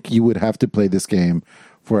I think you would have to play this game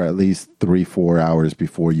for at least 3-4 hours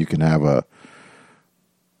before you can have a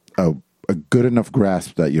good enough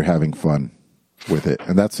grasp that you're having fun with it,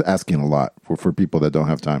 and that's asking a lot for people that don't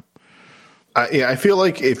have time. I feel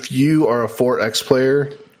like if you are a 4X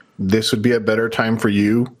player, this would be a better time for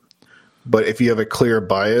you. But if you have a clear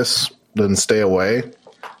bias, then stay away.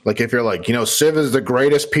 Like if you're like, Civ is the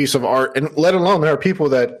greatest piece of art, and let alone there are people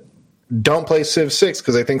that don't play Civ 6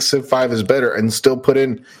 because they think Civ 5 is better and still put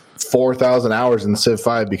in 4,000 hours in Civ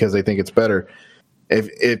 5 because they think it's better.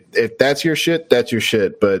 If that's your shit, that's your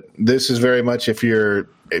shit. But this is very much, if you're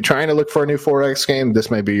trying to look for a new 4X game,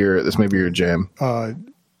 this may be your jam.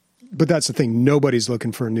 But that's the thing. Nobody's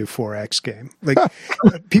looking for a new 4X game. Like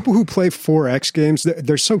people who play 4X games,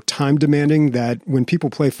 they're so time demanding that when people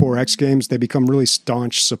play 4X games, they become really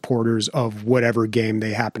staunch supporters of whatever game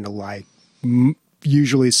they happen to like.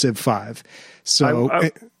 Usually Civ 5. So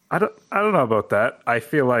I don't know about that. I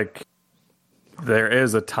feel like there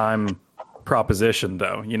is a time proposition,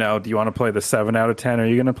 though. Do you want to play the 7 out of 10, or are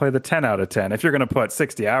you going to play the 10 out of 10? If you're going to put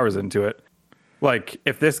 60 hours into it, like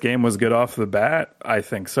if this game was good off the bat, I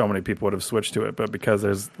think so many people would have switched to it. But because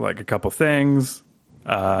there's like a couple things,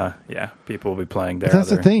 people will be playing there. That's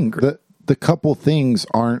the thing. The couple things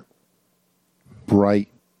aren't bright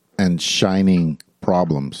and shining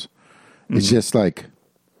problems. It's just like,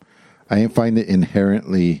 I didn't find it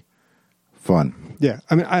inherently fun. Yeah.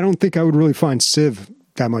 I mean, I don't think I would really find Civ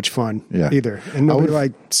that much fun either. And nobody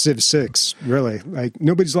liked Civ 6, really. Like,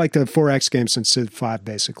 nobody's liked a 4X game since Civ 5,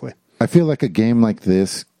 basically. I feel like a game like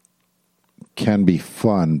this can be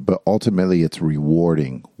fun, but ultimately it's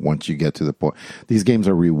rewarding once you get to the point. These games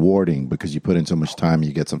are rewarding because you put in so much time,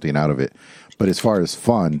 you get something out of it. But as far as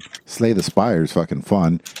fun, Slay the Spire is fucking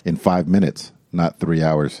fun in 5 minutes, not 3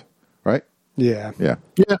 hours. Right? Yeah. Yeah,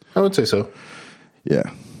 I would say so. Yeah.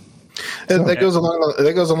 And that goes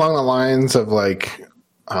along the lines of like,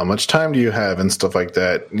 how much time do you have and stuff like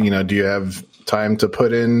that? Do you have time to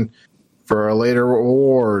put in for a later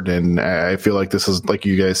reward? And I feel like this is, like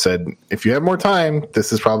you guys said, if you have more time,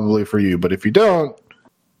 this is probably for you. But if you don't,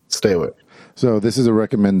 stay away. So this is a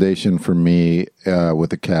recommendation for me with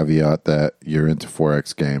the caveat that you're into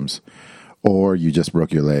 4X games, or you just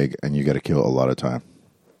broke your leg and you got to kill a lot of time.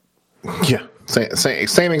 Yeah,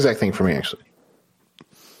 same exact thing for me, actually.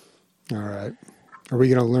 All right. Are we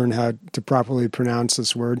going to learn how to properly pronounce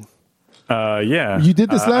this word? Yeah. You did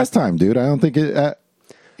this last time, dude. I don't think it,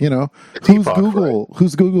 who's Google? Right?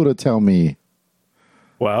 Who's Google to tell me?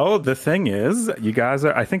 Well, the thing is,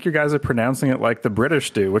 I think you guys are pronouncing it like the British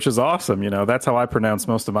do, which is awesome. That's how I pronounce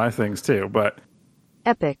most of my things too. But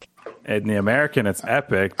epic. In the American, it's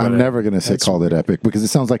epic. I'm never going to call it epic because it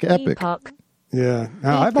sounds like epic. Epoch. Yeah.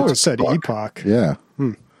 No, I've always said epoch. Yeah.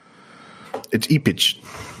 It's epic.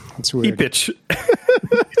 That's weird. Epic.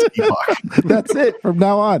 That's it. From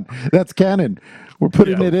now on, that's canon. We're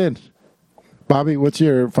putting it in. Bobby, what's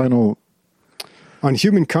your final? On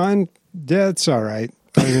Humankind? Yeah, it's all right.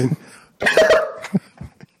 I mean,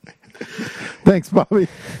 thanks, Bobby.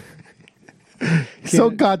 So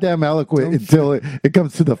goddamn eloquent until it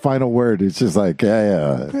comes to the final word. It's just like,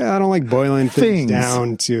 I don't like boiling things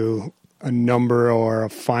down to a number or a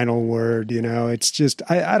final word. It's just,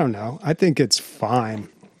 I don't know. I think it's fine.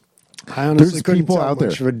 I honestly couldn't tell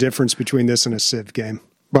much of a difference between this and a Civ game.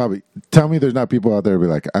 Bobby, tell me there's not people out there who be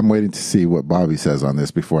like, I'm waiting to see what Bobby says on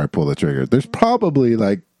this before I pull the trigger. There's probably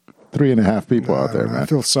like 3.5 people out there, man. I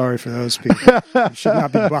feel sorry for those people. You should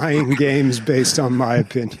not be buying games based on my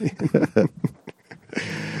opinion.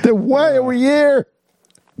 Then why are we here?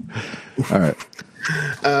 All right.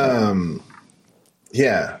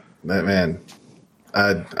 Yeah, man.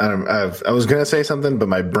 I was going to say something, but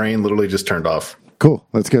my brain literally just turned off. Cool.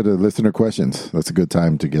 Let's go to listener questions. That's a good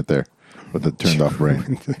time to get there with the turned off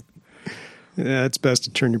brain. Yeah, it's best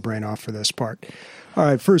to turn your brain off for this part. All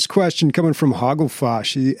right, first question coming from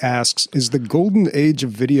Hogglefosh. He asks, is the golden age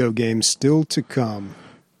of video games still to come?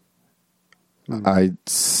 I'd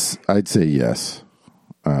say yes.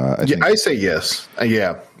 I say yes.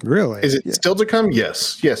 Yeah. Really? Is it still to come?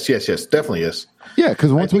 Yes. Definitely yes. Yeah,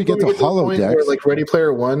 because once we get to Holodeck, where like Ready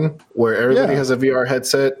Player One, where everybody has a VR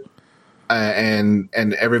headset, and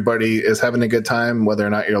everybody is having a good time, whether or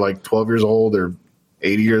not you're like 12 years old or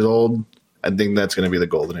 80 years old, I think that's going to be the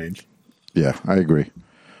golden age. Yeah, I agree.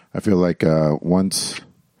 I feel like once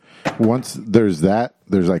there's that,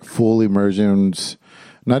 there's like full immersions,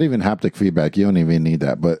 not even haptic feedback. You don't even need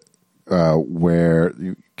that, but where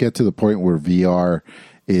you get to the point where VR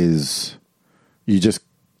is,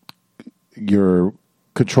 you're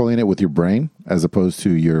controlling it with your brain as opposed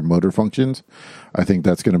to your motor functions, I think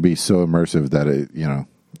that's going to be so immersive that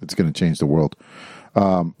it's going to change the world.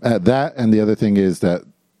 That, and the other thing is that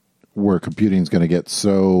where computing is going to get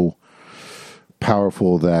so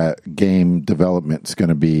powerful that game development is going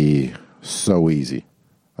to be so easy.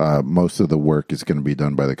 Most of the work is going to be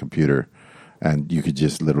done by the computer, and you could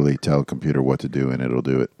just literally tell a computer what to do, and it'll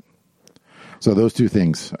do it. So those two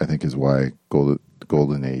things, I think, is why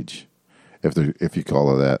golden age, if you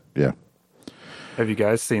call it that, yeah. Have you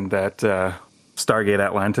guys seen that Stargate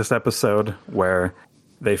Atlantis episode where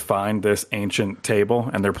they find this ancient table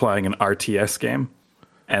and they're playing an RTS game,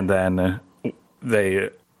 and then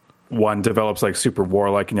one develops like super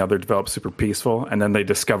warlike and the other develops super peaceful, and then they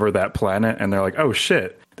discover that planet and they're like, oh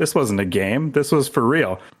shit, this wasn't a game, this was for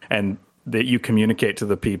real. And that you communicate to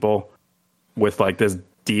the people with like this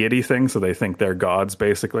deity thing, so they think they're gods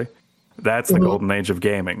basically. That's the golden age of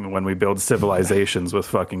gaming, when we build civilizations with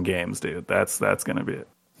fucking games, dude. That's gonna be it.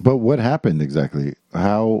 But what happened exactly?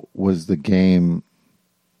 How was the game?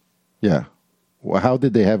 Yeah, well, how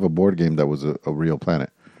did they have a board game that was a real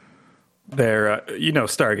planet? They're,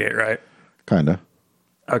 Stargate, right? Kinda.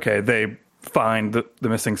 Okay, they find the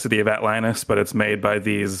missing city of Atlantis, but it's made by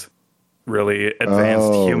these really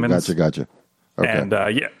advanced humans. Gotcha. Okay.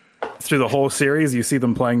 And through the whole series, you see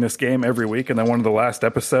them playing this game every week, and then one of the last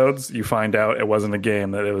episodes, you find out it wasn't a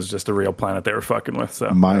game, that it was just a real planet they were fucking with. So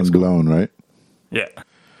mind blown, right? Yeah.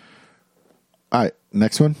 All right,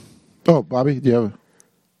 next one. Oh, Bobby, do you have?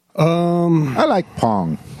 I like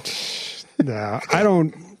Pong. No, I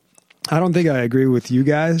don't think I agree with you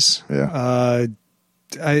guys. Yeah.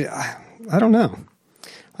 I don't know.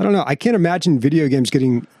 I can't imagine video games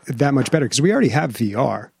getting that much better because we already have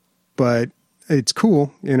VR, but it's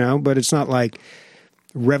cool, but it's not like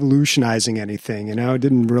revolutionizing anything,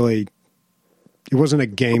 it wasn't a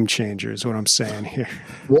game changer is what I'm saying here.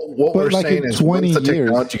 What we're saying is once the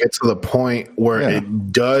technology gets to the point where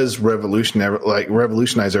it does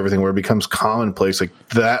revolutionize everything, where it becomes commonplace, like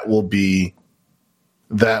that will be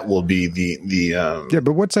the yeah,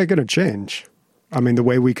 but what's that going to change? I mean, the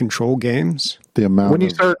way we control games? The amount when you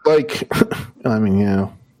start I mean,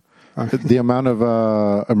 the amount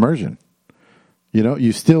of immersion.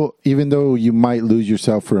 You still, even though you might lose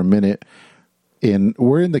yourself for a minute,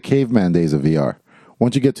 we're in the caveman days of VR.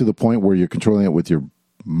 Once you get to the point where you're controlling it with your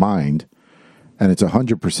mind, and it's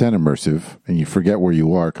 100% immersive, and you forget where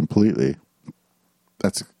you are completely,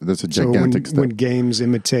 that's a gigantic step. When games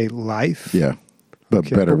imitate life? Yeah. But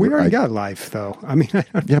better. But we already got life, though. I mean,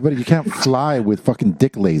 yeah, but you can't fly with fucking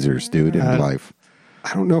dick lasers, dude, in life.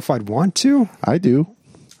 I don't know if I'd want to. I do.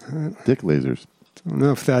 Dick lasers. I don't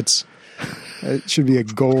know if it should be a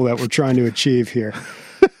goal that we're trying to achieve here.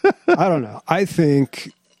 I don't know. I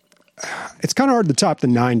think it's kind of hard to top the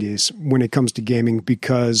 90s when it comes to gaming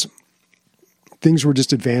because things were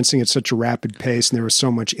just advancing at such a rapid pace and there was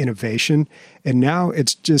so much innovation. And now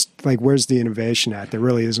it's just like, where's the innovation at? There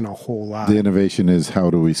really isn't a whole lot. The innovation is how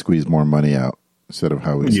do we squeeze more money out instead of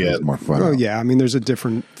how we squeeze more fun out. Oh, yeah. I mean, there's a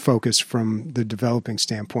different focus from the developing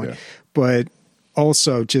standpoint. Yeah. But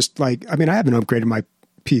also just I haven't upgraded my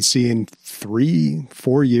PC in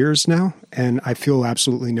 3-4 years now, and I feel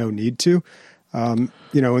absolutely no need to. In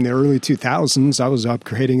the early 2000s, I was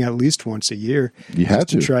upgrading at least once a year. You had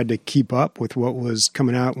to try to keep up with what was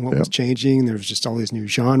coming out and what was changing. There was just all these new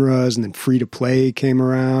genres, and then free to play came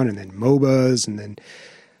around, and then MOBAs, and then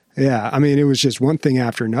it was just one thing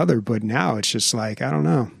after another. But now it's just I don't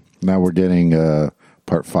know. Now we're getting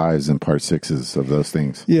part 5s and part 6s of those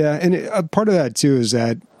things. Yeah, and part of that too is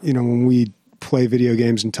that when we play video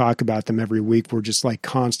games and talk about them every week, we're just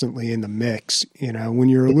constantly in the mix. When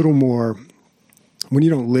you're a little more, when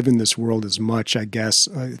you don't live in this world as much, I guess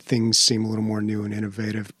things seem a little more new and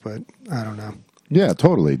innovative, but I don't know. Yeah,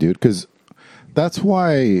 totally, dude. Because that's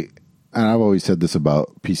why, and I've always said this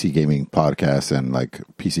about PC gaming podcasts and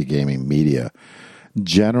PC gaming media.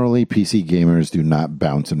 Generally, PC gamers do not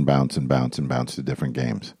bounce to different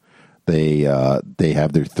games. They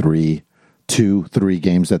have their 3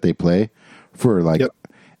 games that they play for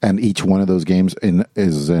and each one of those games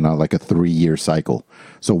is in a 3-year cycle.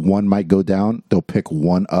 So one might go down, they'll pick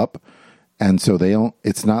one up, and so they don't.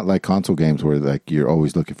 It's not like console games where you're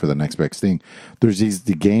always looking for the next best thing. There's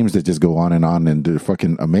the games that just go on, and they're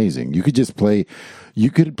fucking amazing. You could play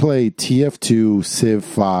TF2, Civ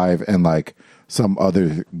 5, and some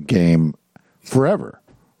other game forever.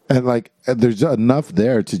 And there's enough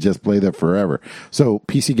there to just play that forever. So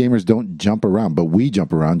PC gamers don't jump around, but we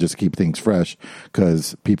jump around just to keep things fresh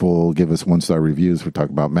because people give us 1-star reviews for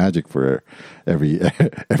talking about Magic for every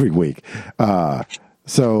week.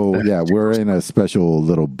 So yeah, we're in a special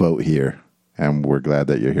little boat here, and we're glad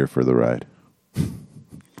that you're here for the ride.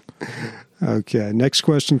 Okay, next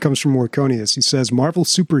question comes from Morconius. He says, Marvel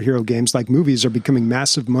superhero games, like movies, are becoming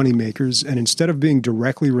massive money makers, and instead of being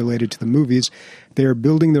directly related to the movies, they are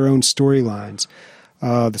building their own storylines.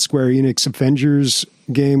 The Square Enix Avengers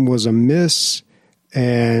game was a miss,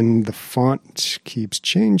 and the font keeps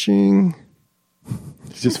changing.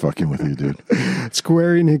 He's just fucking with you, dude.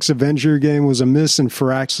 Square Enix Avenger game was a miss, and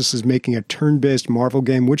Firaxis is making a turn-based Marvel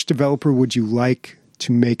game. Which developer would you like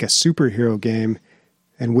to make a superhero game?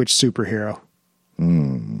 And which superhero?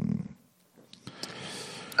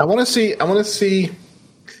 I want to see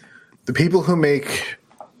the people who make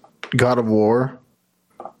God of War.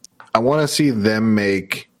 I want to see them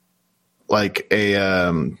make like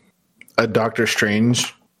a Doctor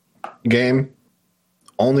Strange game,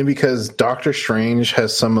 only because Doctor Strange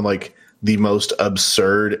has some of like the most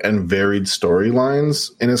absurd and varied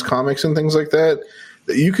storylines in his comics and things like that.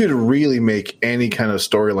 That you could really make any kind of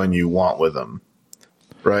storyline you want with them.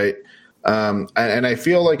 Right. And I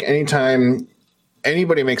feel like anytime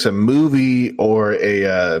anybody makes a movie or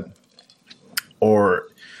a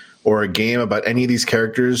game about any of these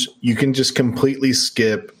characters, you can just completely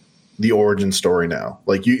skip the origin story now.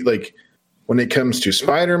 Like when it comes to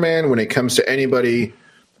Spider-Man, when it comes to anybody,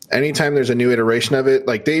 anytime there's a new iteration of it,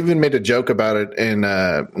 like they even made a joke about it in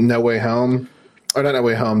No Way Home, or not No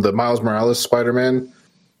Way Home, the Miles Morales Spider-Man.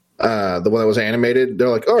 The one that was animated, they're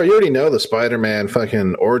like, oh, you already know the Spider-Man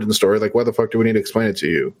fucking origin story. Like, why the fuck do we need to explain it to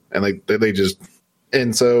you? And like, they just,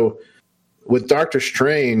 and so with Doctor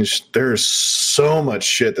Strange, there's so much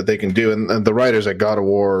shit that they can do. And the writers at God of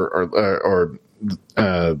War or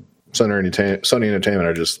Sony Entertainment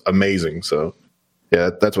are just amazing. So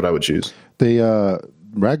yeah, that's what I would choose.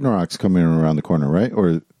 Ragnarok's coming around the corner, right?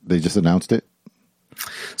 Or they just announced it?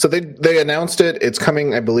 So they announced it. It's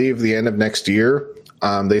coming, I believe, the end of next year.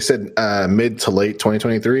 They said mid to late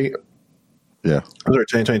 2023. Yeah. Or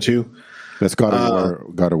 2022. That's God of War.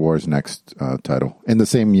 God of War's next title in the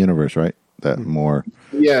same universe, right? That more.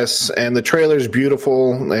 Yes, and the trailer's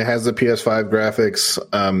beautiful. It has the PS5 graphics.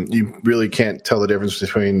 You really can't tell the difference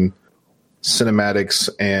between cinematics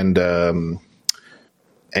and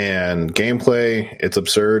gameplay. It's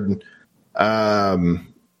absurd.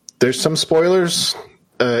 There's some spoilers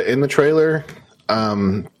in the trailer,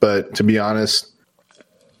 but to be honest,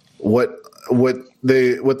 what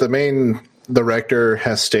the main director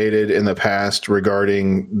has stated in the past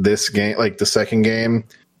regarding this game, like the second game,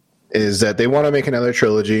 is that they want to make another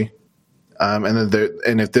trilogy,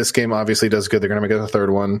 and if this game obviously does good, they're going to make it a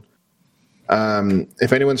third one.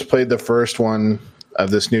 If anyone's played the first one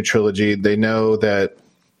of this new trilogy, they know that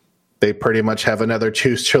they pretty much have another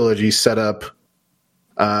two trilogy set up,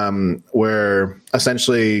 where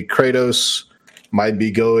essentially Kratos might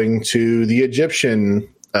be going to the Egyptian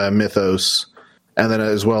mythos, and then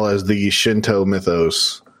as well as the Shinto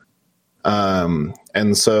mythos.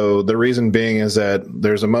 And so the reason being is that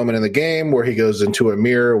there's a moment in the game where he goes into a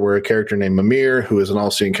mirror where a character named Mimir, who is an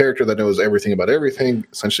all-seeing character that knows everything about everything,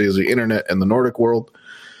 essentially is the internet and the Nordic world.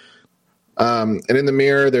 And in the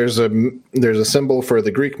mirror, there's a symbol for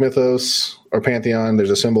the Greek mythos or pantheon. There's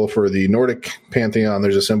a symbol for the Nordic pantheon.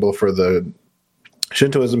 There's a symbol for the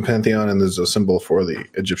Shintoism pantheon, and there's a symbol for the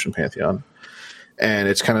Egyptian pantheon. And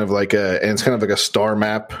it's kind of like a star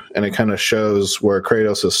map, and it kind of shows where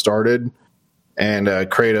Kratos has started, and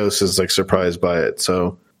Kratos is like surprised by it.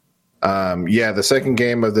 So, the second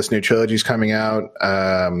game of this new trilogy is coming out.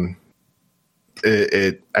 I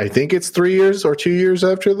think it's 3 years or 2 years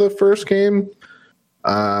after the first game,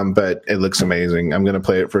 but it looks amazing. I'm going to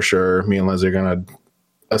play it for sure. Me and Leslie are going to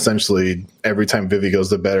essentially every time Vivi goes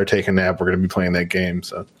to bed or take a nap, we're going to be playing that game.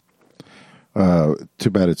 So,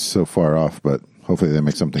 too bad it's so far off, but hopefully they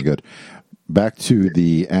make something good. Back to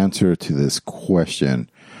the answer to this question.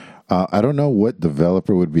 I don't know what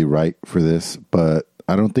developer would be right for this, but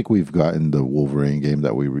I don't think we've gotten the Wolverine game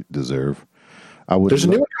that we deserve. There's a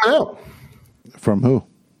new one coming out. From who?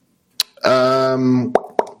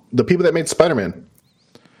 The people that made Spider-Man.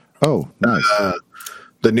 Oh, nice.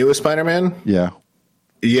 The newest Spider-Man? Yeah.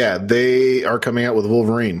 Yeah, they are coming out with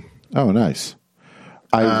Wolverine. Oh, nice.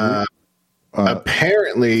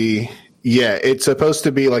 Apparently, yeah, it's supposed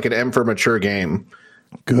to be like an M for mature game.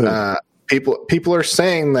 Good. People are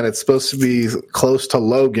saying that it's supposed to be close to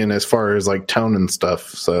Logan as far as like tone and stuff.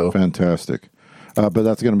 So fantastic. But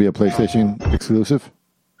that's going to be a PlayStation exclusive?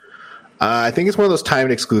 I think it's one of those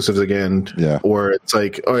timed exclusives again. Yeah. Or it's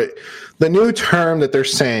like, the new term that they're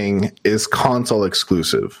saying is console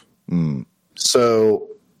exclusive. So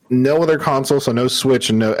no other console, so no Switch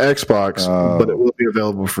and no Xbox, but it will be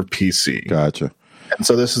available for PC. Gotcha. And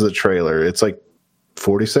so this is a trailer. It's like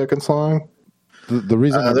 40 seconds long. The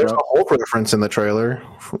reason there's a Hulk reference in the trailer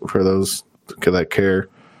for those that care.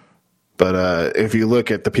 But if you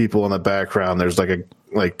look at the people in the background, there's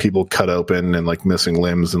like people cut open and like missing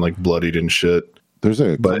limbs and like bloodied and shit. There's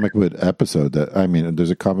a comic book episode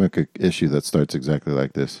there's a comic book issue that starts exactly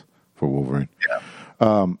like this for Wolverine.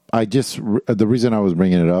 Yeah. The reason I was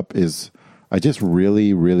bringing it up is I just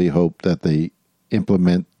really, really hope that they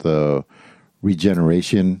implement the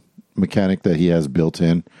regeneration mechanic that he has built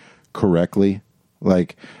in correctly.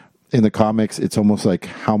 Like in the comics, it's almost like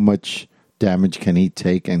how much damage can he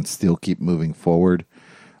take and still keep moving forward,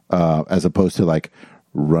 as opposed to like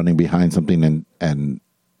running behind something and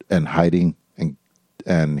hiding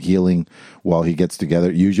and healing while he gets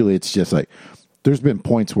together. Usually it's just like there's been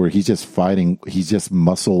points where he's just fighting, he's just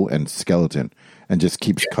muscle and skeleton and just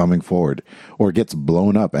keeps coming forward, or gets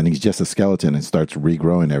blown up and he's just a skeleton and starts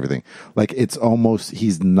regrowing everything. Like it's almost,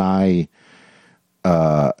 he's nigh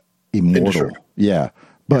immortal. Yeah.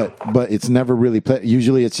 But it's never really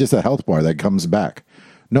usually it's just a health bar that comes back.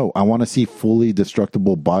 No, I want to see fully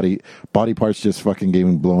destructible body parts just fucking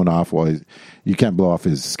getting blown off while you can't blow off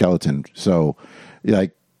his skeleton. So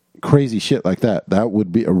like crazy shit like that. That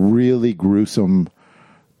would be a really gruesome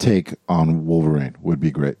take on Wolverine. Would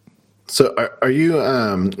be great. So are you,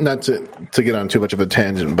 not to get on too much of a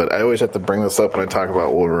tangent, but I always have to bring this up when I talk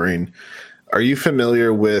about Wolverine. Are you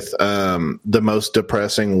familiar with the most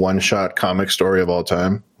depressing one-shot comic story of all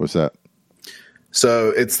time? What's that? So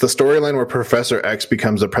it's the storyline where Professor X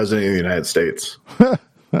becomes the president of the United States.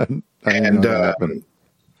 And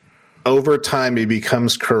over time, he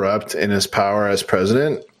becomes corrupt in his power as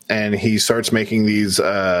president, and he starts making these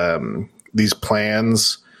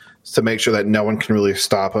plans to make sure that no one can really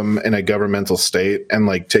stop him in a governmental state and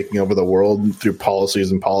like taking over the world through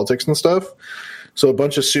policies and politics and stuff. So a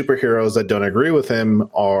bunch of superheroes that don't agree with him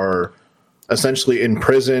are essentially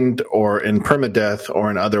imprisoned or in permadeath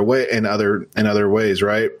or in other ways,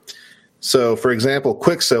 right? So, for example,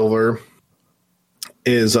 Quicksilver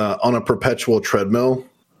is on a perpetual treadmill,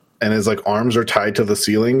 and his like arms are tied to the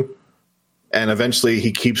ceiling, and eventually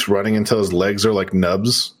he keeps running until his legs are like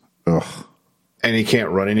nubs, and he can't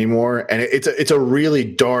run anymore. And it's a really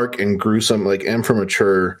dark and gruesome, like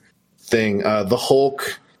immature thing. The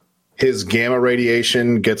Hulk. His gamma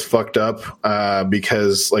radiation gets fucked up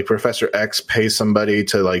because like Professor X pays somebody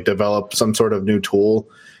to like develop some sort of new tool.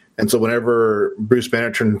 And so whenever Bruce Banner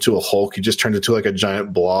turns into a Hulk, he just turns into like a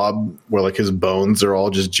giant blob where like his bones are all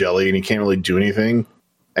just jelly and he can't really do anything.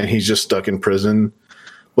 And he's just stuck in prison.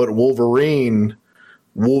 But Wolverine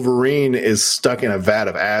is stuck in a vat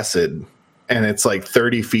of acid and it's like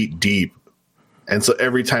 30 feet deep. And so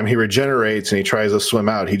every time he regenerates and he tries to swim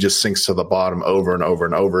out, he just sinks to the bottom over and over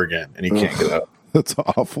and over again, and he can't get out. That's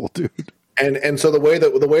awful, dude. And so the way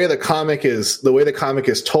the comic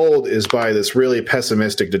is told is by this really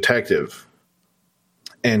pessimistic detective,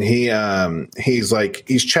 and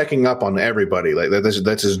he's checking up on everybody. Like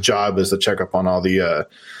that's his job, is to check up on all the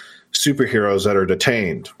superheroes that are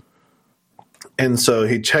detained. And so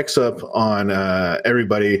he checks up on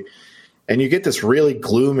everybody. And you get this really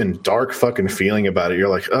gloom and dark fucking feeling about it. You're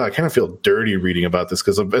like, oh, I kind of feel dirty reading about this,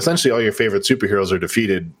 because essentially all your favorite superheroes are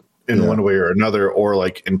defeated in one way or another, or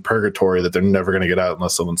like in purgatory that they're never going to get out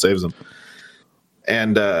unless someone saves them.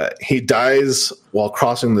 And he dies while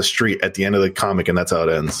crossing the street at the end of the comic, and that's how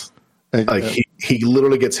it ends. Like he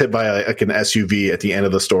literally gets hit by like an SUV at the end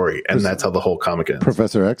of the story, and that's how the whole comic ends.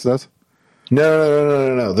 Professor X does?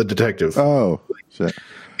 No, the detective. Oh, shit.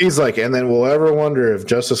 He's like, and then we'll ever wonder if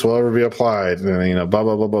justice will ever be applied, and blah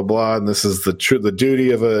blah blah blah blah. And this is the duty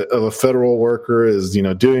of a federal worker is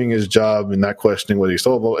doing his job and not questioning whether he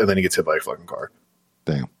stole. And then he gets hit by a fucking car.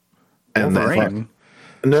 Damn. And then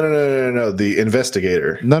no, the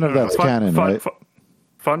investigator. None of that's canon, right?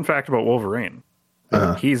 Fun fact about Wolverine: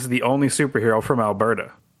 he's the only superhero from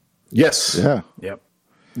Alberta. Yes. Yeah. Yep.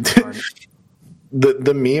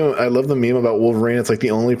 The meme, I love the meme about Wolverine. It's like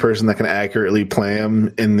the only person that can accurately play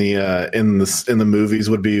him in the movies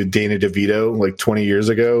would be Danny DeVito, like 20 years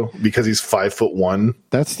ago, because he's 5'1".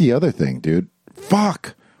 That's the other thing, dude.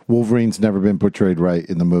 Fuck. Wolverine's never been portrayed right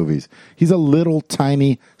in the movies. He's a little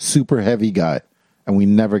tiny, super heavy guy, and we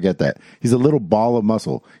never get that. He's a little ball of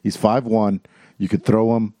muscle. He's 5'1". You could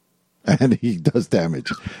throw him, and he does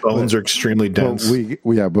damage. Bones are extremely dense. But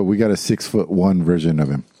we got a 6'1" version of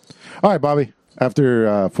him. All right, Bobby.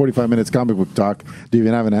 After 45 minutes comic book talk, do you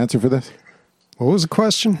even have an answer for this? What was the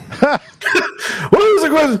question?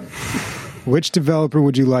 Which developer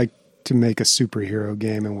would you like to make a superhero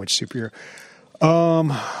game, and which superhero?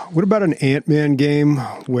 What about an Ant-Man game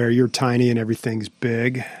where you're tiny and everything's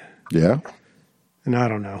big? Yeah. And I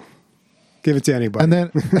don't know. Give it to anybody. And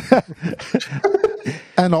then,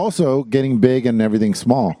 and also getting big and everything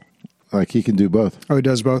small. Like he can do both. Oh, he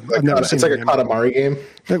does both. I've never seen it's like a Katamari game.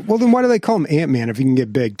 Well, then why do they call him Ant-Man if he can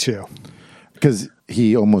get big too? Because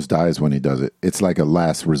he almost dies when he does it. It's like a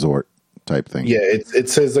last resort type thing. Yeah, it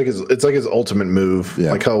says like it's like his ultimate move.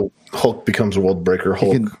 Yeah. Like how Hulk becomes World Breaker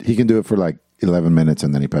Hulk. He can do it for like 11 minutes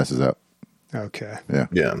and then he passes out. Okay. Yeah.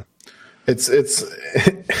 Yeah. It's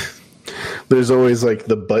there's always like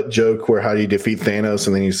the butt joke where how do you defeat Thanos,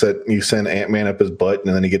 and then you send Ant-Man up his butt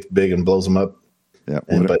and then he gets big and blows him up. Yeah.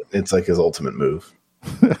 But it's like his ultimate move.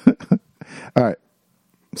 All right.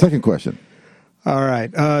 Second question. All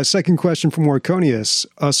right. Second question from Warconius.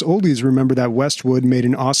 Us oldies remember that Westwood made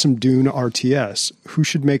an awesome Dune RTS. Who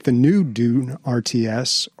should make the new Dune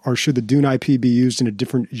RTS, or should the Dune IP be used in a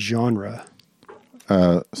different genre?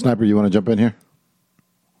 Sniper, you want to jump in here?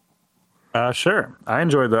 Sure. I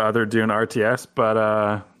enjoyed the other Dune RTS,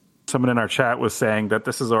 but someone in our chat was saying that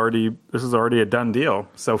this is already a done deal.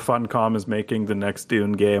 So Funcom is making the next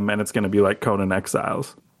Dune game, and it's going to be like Conan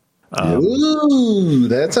Exiles. Ooh,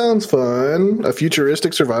 that sounds fun. A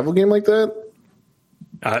futuristic survival game like that?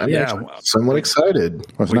 Yeah. Somewhat excited.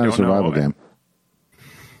 Well, it's not a survival game.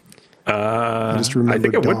 I just remember I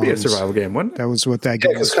think it would be a Dogs. survival game, wouldn't it? That was what that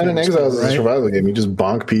game Because was. Conan famous Exiles for, is a right? survival game. You just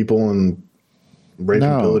bonk people and rape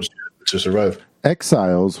and pillage to survive.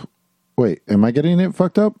 Exiles. Wait, am I getting it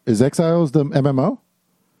fucked up? Is Exiles the MMO?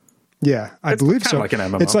 Yeah, I It's believe kinda so. like an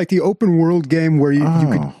MMO. It's like the open world game where you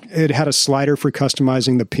could. It had a slider for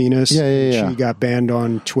customizing the penis. Yeah. She got banned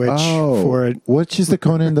on Twitch for it. Which is the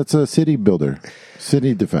Conan that's a city builder?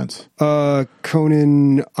 City defense.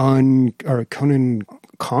 Conan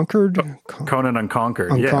Conquered. Conan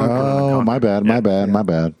Unconquered. Yeah. Unconquered. Oh, my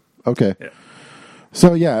bad. Okay. Yeah.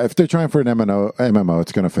 So yeah, if they're trying for an MMO,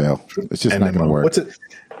 it's going to fail. It's just not going to work. What's it?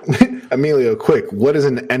 Emilio, quick. What is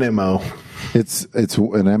an NMO? It's an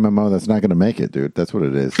MMO that's not going to make it, dude. That's what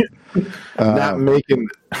it is. Not making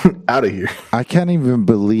out of here. I can't even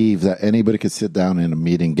believe that anybody could sit down in a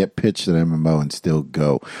meeting, get pitched an MMO, and still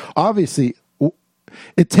go. Obviously,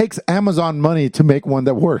 it takes Amazon money to make one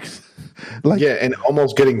that works. And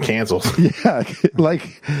almost getting canceled. Yeah,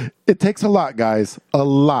 like it takes a lot, guys, a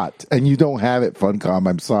lot, and you don't have it, Funcom.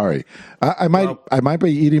 I'm sorry. I might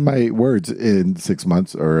be eating my words in 6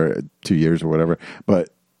 months or 2 years or whatever, but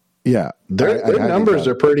yeah, Their numbers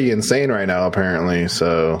are pretty insane right now, apparently.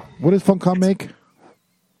 So, what does Funcom make?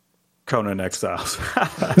 Conan Exiles.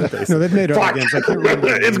 No, they've made other games. I can't remember.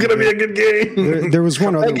 It's gonna be a good game. There was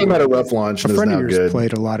one other That game one. had a rough launch A and is friend of now yours good.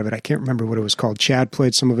 played a lot of it. I can't remember what it was called. Chad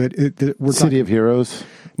played some of it. We're City of Heroes.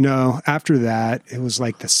 No, after that, it was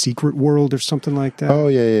like the Secret World or something like that. Oh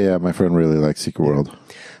yeah. My friend really likes Secret World.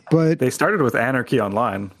 But They started with Anarchy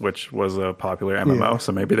Online, which was a popular MMO,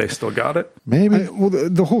 so maybe they still got it. Maybe.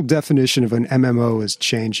 the whole definition of an MMO is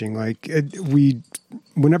changing. Like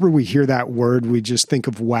whenever we hear that word, we just think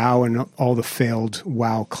of WoW and all the failed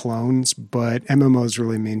WoW clones. But MMOs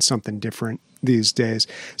really mean something different these days.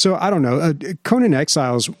 So I don't know. Conan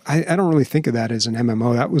Exiles, I don't really think of that as an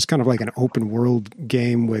MMO. That was kind of like an open world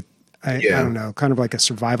game with, I don't know, kind of like a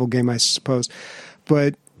survival game, I suppose.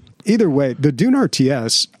 But either way, the Dune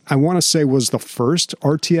RTS, I want to say, was the first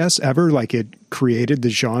RTS ever. Like it created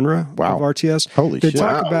the genre of RTS. Holy they shit.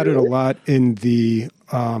 talk about it a lot in the,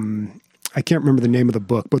 I can't remember the name of the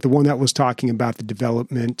book, but the one that was talking about the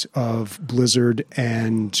development of Blizzard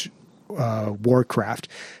and Warcraft.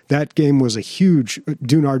 That game was a huge, the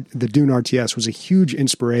Dune RTS was a huge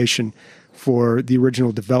inspiration for the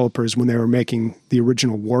original developers when they were making the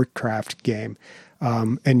original Warcraft game.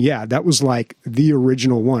 And yeah, that was like the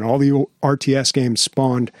original one. All the RTS games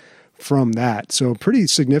spawned from that. So a pretty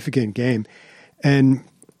significant game. And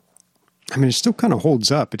I mean, it still kind of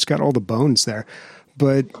holds up. It's got all the bones there.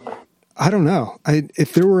 But I don't know.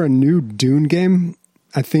 If there were a new Dune game,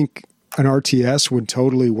 I think an RTS would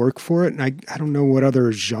totally work for it. And I don't know what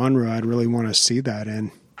other genre I'd really want to see that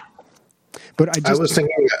in. But I was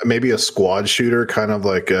thinking maybe a squad shooter, kind of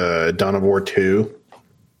like Dawn of War 2.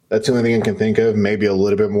 That's the only thing I can think of. Maybe a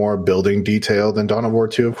little bit more building detail than Dawn of War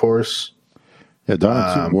 2, of course. Yeah,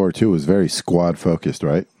 Dawn of War 2 was very squad focused,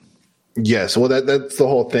 right? Yes. Well, that's the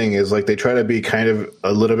whole thing is like they try to be kind of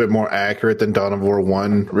a little bit more accurate than Dawn of War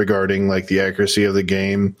 1 regarding like the accuracy of the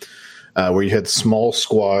game, where you had small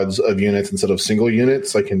squads of units instead of single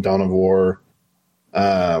units, like in Dawn of War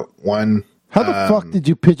 1. How the fuck did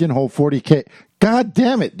you pigeonhole 40K? God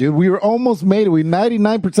damn it, dude. We were almost made it. We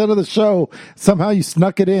 99% of the show. Somehow you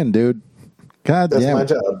snuck it in, dude. God damn it.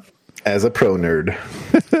 That's my job as a pro nerd.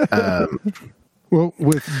 Well,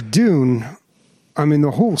 with Dune, I mean,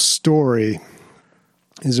 the whole story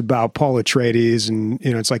is about Paul Atreides, and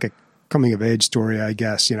it's like a coming of age story, I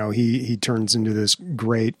guess. He turns into this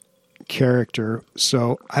great character.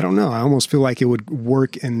 So I don't know. I almost feel like it would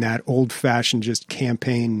work in that old fashioned just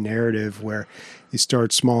campaign narrative where you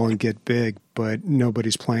start small and get big, but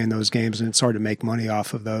nobody's playing those games and it's hard to make money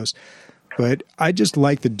off of those. But I just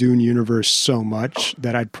like the Dune universe so much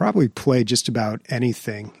that I'd probably play just about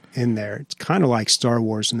anything in there. It's kind of like Star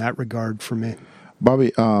Wars in that regard for me.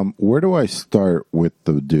 Bobby, where do I start with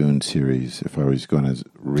the Dune series if I was going to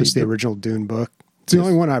read just the original Dune book? It's the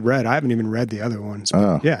only one I've read. I haven't even read the other ones.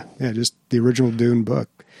 Yeah, just the original Dune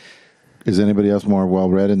book. Is anybody else more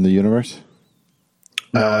well-read in the universe?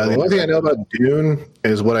 The only thing I know about Dune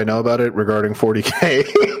is what I know about it regarding 40K.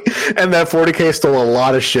 And that 40K stole a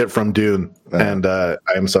lot of shit from Dune. And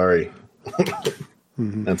I'm sorry.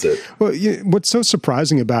 That's it. Well, what's so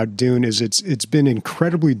surprising about Dune is it's been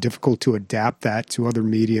incredibly difficult to adapt that to other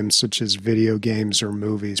mediums such as video games or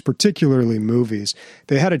movies, particularly movies.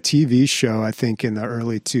 They had a TV show, I think, in the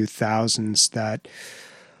early 2000s that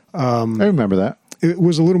I remember that. It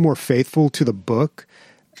was a little more faithful to the book.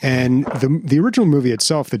 And the original movie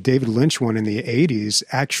itself, the David Lynch one in the 80s,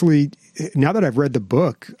 actually, now that I've read the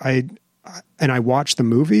book, I watched the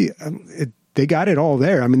movie, they got it all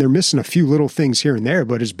there. I mean, they're missing a few little things here and there,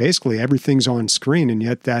 but it's basically everything's on screen. And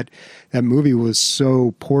yet that movie was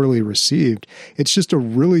so poorly received. It's just a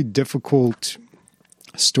really difficult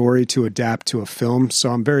story to adapt to a film. So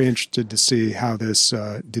I'm very interested to see how this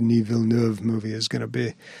Denis Villeneuve movie is going to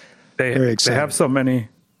be. Very exciting. They have so many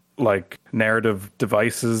like narrative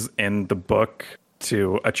devices in the book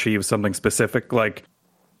to achieve something specific. Like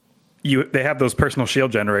they have those personal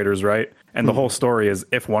shield generators, right? And the whole story is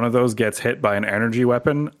if one of those gets hit by an energy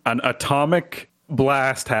weapon, an atomic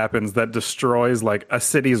blast happens that destroys like a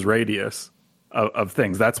city's radius of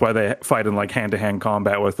things. That's why they fight in like hand-to-hand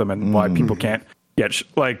combat with them, and why people can't get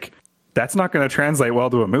like that's not going to translate well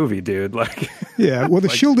to a movie, dude. Like, yeah. Well, the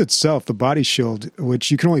shield itself, the body shield,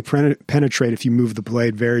 which you can only penetrate if you move the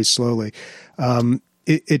blade very slowly.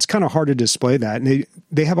 It's kind of hard to display that. And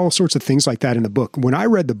they have all sorts of things like that in the book. When I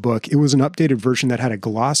read the book, it was an updated version that had a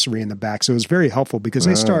glossary in the back. So it was very helpful because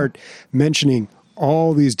they start mentioning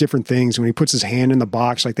all these different things. When he puts his hand in the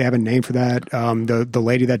box, like they have a name for that. The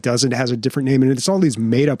lady that does it has a different name, and it's all these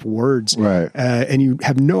made up words. Right. And you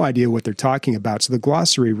have no idea what they're talking about. So the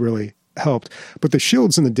glossary really helped. But the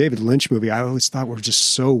shields in the David Lynch movie, I always thought were just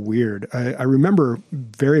so weird. I remember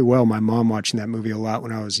very well my mom watching that movie a lot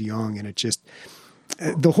when I was young, and it just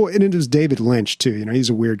and it was David Lynch too. You know, he's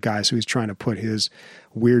a weird guy, so he's trying to put his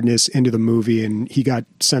weirdness into the movie, and he got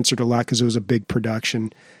censored a lot because it was a big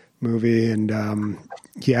production movie, and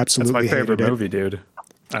he absolutely That's my favorite movie, dude.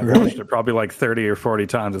 I've watched it probably like 30 or 40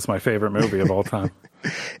 times. It's my favorite movie of all time.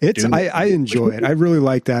 I enjoy it. I really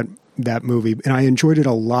like that movie, and I enjoyed it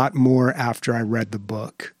a lot more after I read the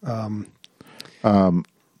book.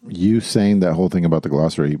 You saying that whole thing about the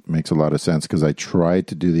glossary makes a lot of sense because I tried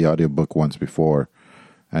to do the audiobook once before,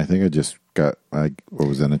 and I think I just got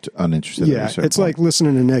was uninterested. Yeah, it's like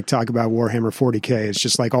listening to Nick talk about Warhammer 40K. It's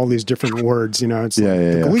just like all these different words, you know. It's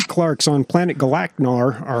the Gleek Clarks on planet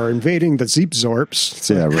Galacnar are invading the Zeepzorps.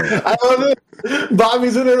 Yeah, right. I love it.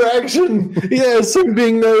 Bobby's interaction. Yes, I'm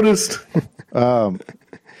being noticed.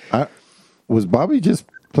 Was Bobby just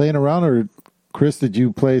playing around, or Chris, did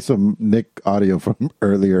you play some Nick audio from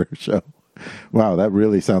earlier show? Wow, that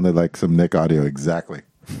really sounded like some Nick audio. Exactly.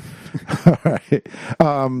 All right.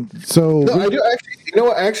 So I do actually. You know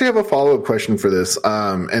what? I actually have a follow-up question for this.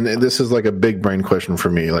 And this is like a big brain question for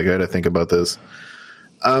me. Like I had to think about this.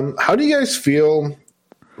 How do you guys feel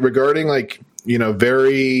regarding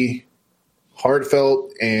very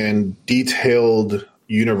heartfelt and detailed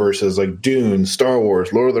universes like Dune, Star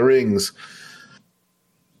Wars, Lord of the Rings,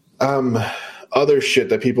 other shit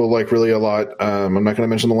that people like really a lot. I'm not going to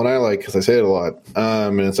mention the one I like because I say it a lot,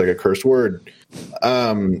 and it's like a cursed word.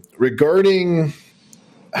 Regarding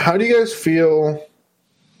how do you guys feel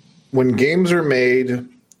when games are made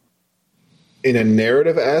in a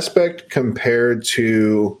narrative aspect compared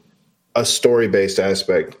to a story-based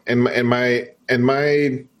aspect? And my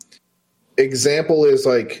example is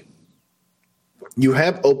like you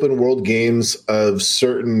have open world games of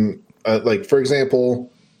certain, like for example,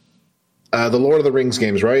 the Lord of the Rings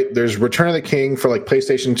games, right? There's Return of the King for like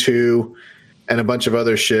PlayStation 2 and a bunch of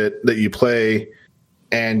other shit that you play,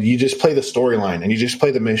 and you just play the storyline and you just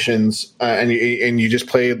play the missions, and you just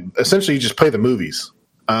play the movies.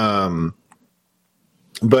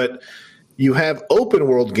 But you have open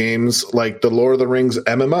world games like the Lord of the Rings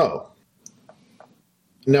MMO.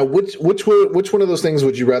 Now, which one of those things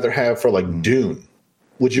would you rather have for like Dune?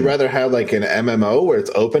 Would you rather have like an MMO where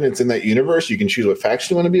it's open, it's in that universe, you can choose what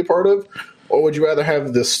faction you want to be a part of? or would you rather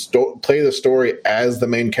have this play the story as the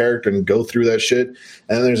main character and go through that shit, and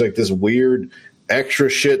then there's like this weird extra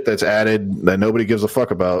shit that's added that nobody gives a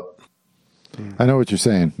fuck about? I know what you're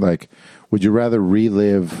saying. Like, would you rather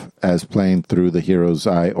relive as playing through the hero's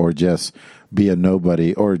eye, or just be a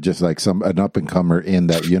nobody, or just like an up and comer in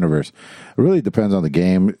that universe? It really depends on the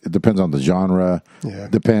game. It depends on the genre. Yeah.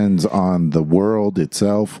 Depends on the world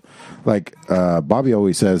itself. Like Bobby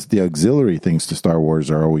always says, the auxiliary things to Star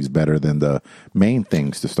Wars are always better than the main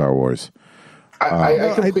things to Star Wars.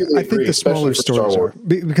 I think the smaller stories are,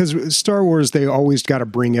 because Star Wars, they always got to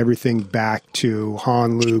bring everything back to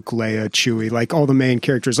Han, Luke, Leia, Chewie, like all the main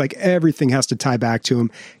characters, like everything has to tie back to them,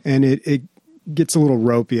 and it gets a little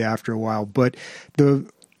ropey after a while. But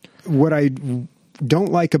what I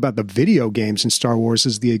don't like about the video games in Star Wars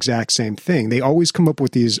is the exact same thing. They always come up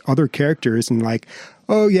with these other characters and like,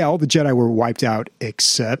 oh yeah, all the Jedi were wiped out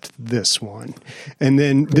except this one. And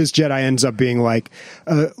then this Jedi ends up being like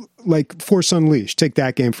Force Unleashed. Take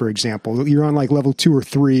that game, for example. You're on like level 2 or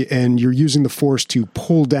 3 and you're using the Force to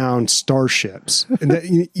pull down starships. And that,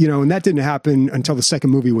 and that didn't happen until the second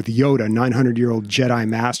movie with Yoda, 900-year-old Jedi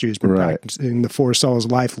master who's been practicing the Force all his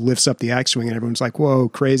life, lifts up the X-Wing and everyone's like, whoa,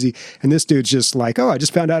 crazy. And this dude's just like, oh, I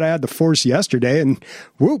just found out I had the Force yesterday and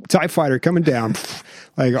whoop, TIE fighter coming down.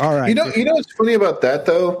 Like, all right. You know what's funny about that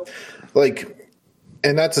though? Like,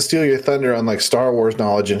 and not to steal your thunder on like Star Wars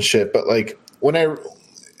knowledge and shit, but like when I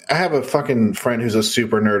have a fucking friend who's a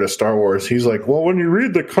super nerd of Star Wars. He's like, well, when you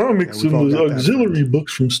read the comics and the auxiliary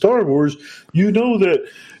books from Star Wars, you know that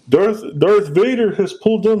Darth Vader has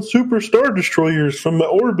pulled down super star destroyers from the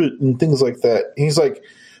orbit and things like that. And he's like,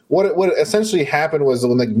 what essentially happened was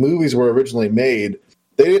when the movies were originally made,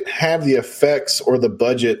 they didn't have the effects or the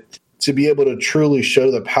budget to be able to truly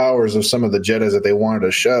show the powers of some of the Jedis that they wanted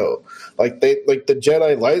to show. Like the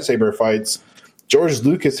Jedi lightsaber fights, George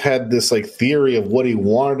Lucas had this like theory of what he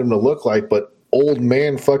wanted him to look like, but old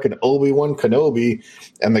man fucking Obi-Wan Kenobi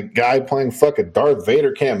and the guy playing fucking Darth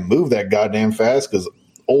Vader can't move that goddamn fast because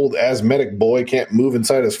old asthmatic boy can't move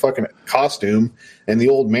inside his fucking costume, and the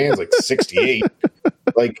old man's like 68.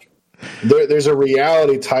 Like there's a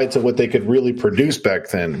reality tied to what they could really produce back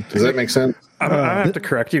then. Does that make sense? I have to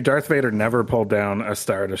correct you. Darth Vader never pulled down a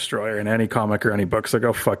Star Destroyer in any comic or any book, so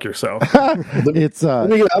go fuck yourself. I'm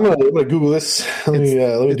gonna Google this. Let me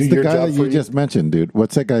do the your guy job that for you just mentioned, dude.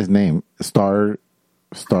 What's that guy's name? Star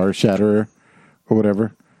Shatterer or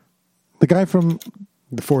whatever. The guy from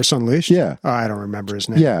The Force Unleashed? Yeah. Oh, I don't remember his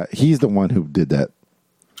name. Yeah, he's the one who did that.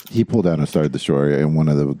 He pulled down a Star Destroyer in one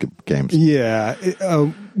of the games. Yeah.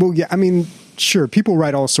 Well, yeah, I mean, sure, people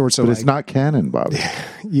write all sorts of... But it's not canon, Bobby.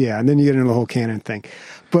 Yeah, and then you get into the whole canon thing.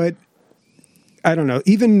 But, I don't know.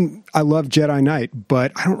 Even, I love Jedi Knight,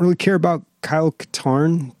 but I don't really care about Kyle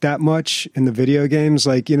Katarn that much in the video games.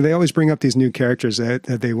 Like, they always bring up these new characters that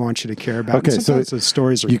they want you to care about. Okay, so the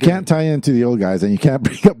stories are you can't tie into the old guys and you can't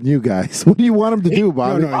bring up new guys. What do you want them to do,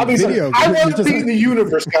 Bobby? I want to be in the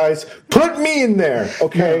universe, guys. Put me in there,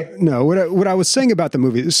 okay? No, what I was saying about the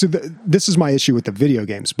movies, so this is my issue with the video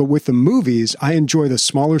games, but with the movies, I enjoy the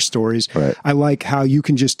smaller stories. Right. I like how you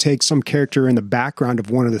can just take some character in the background of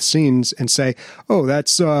one of the scenes and say, oh,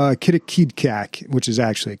 that's Kid Kak, which is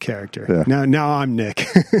actually a character. Yeah. Now I'm Nick.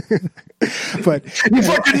 But you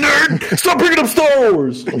fucking nerd! Stop bringing up Star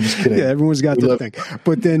Wars. I'm just kidding. Yeah, everyone's got their thing.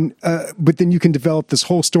 But then you can develop this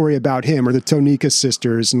whole story about him or the Tonika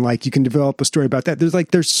sisters, and like you can develop a story about that.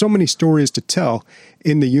 There's so many stories to tell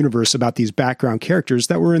in the universe about these background characters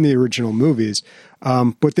that were in the original movies.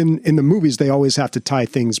 But then in the movies, they always have to tie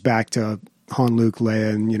things back to Han, Luke,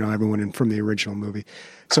 Leia, and everyone from the original movie.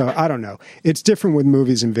 So I don't know. It's different with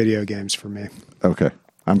movies and video games for me. Okay.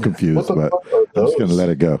 I'm confused, but I'm just going to let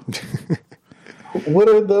it go. What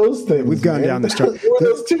are those things? We've gone down this track. Who are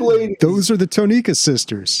those two ladies? Those are the Tonika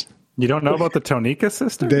sisters. You don't know about the Tonika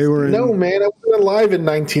sisters? They were No, man. I wasn't alive in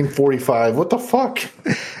 1945. What the fuck?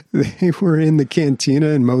 They were in the cantina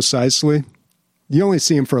in Mos Eisley. You only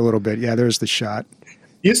see them for a little bit. Yeah, there's the shot.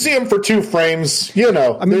 You see him for 2 frames, I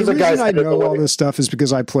mean, the reason I know all this stuff is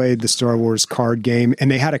because I played the Star Wars card game,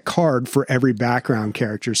 and they had a card for every background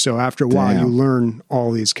character. So after a while, you learn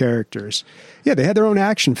all these characters. Yeah, they had their own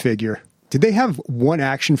action figure. Did they have one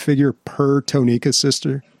action figure per Tonika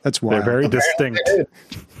sister? That's wild. They're very distinct.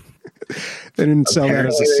 They didn't sell that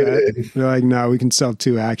as a set. They're like, no, we can sell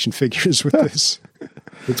 2 action figures with this.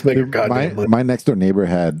 Let's make my next door neighbor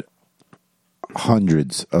had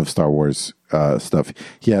hundreds of Star Wars stuff.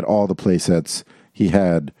 He had all the play sets. He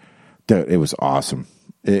had, it was awesome.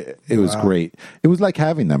 It was great. It was like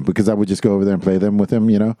having them because I would just go over there and play them with him.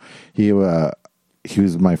 He he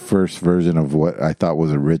was my first version of what I thought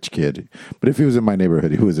was a rich kid. But if he was in my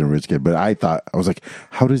neighborhood, he wasn't a rich kid. But I was like,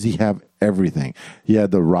 how does he have everything? He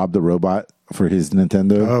had the Rob the Robot for his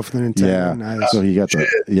Nintendo. Oh, for the Nintendo. Yeah. Nice. So he got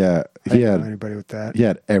he had anybody with that. He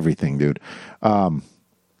had everything, dude.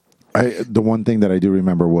 The one thing that I do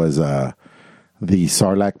remember was the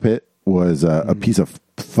Sarlacc pit was a piece of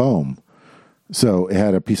foam. So it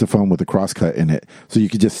had a piece of foam with a crosscut in it. So you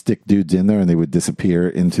could just stick dudes in there and they would disappear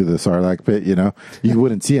into the Sarlacc pit, you know? You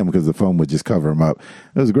wouldn't see them because the foam would just cover them up.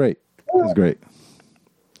 It was great. It was great.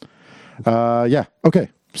 Yeah. Okay.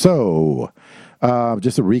 So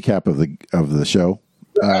just a recap of the show.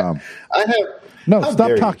 I have... No,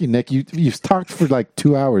 stop talking, Nick. You've talked for like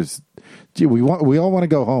 2 hours. Gee, we all want to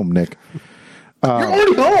go home, Nick. You're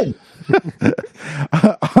already home.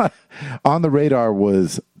 On the radar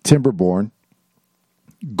was Timberborn.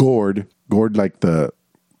 Gourd like the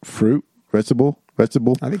fruit, vegetable. I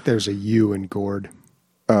think there's a U in Gourd.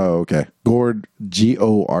 Oh, okay. Gourd,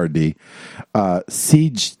 Gord.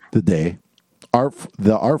 Siege the Day,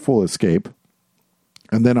 the Artful Escape,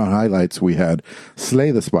 and then on highlights we had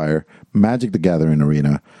Slay the Spire, Magic the Gathering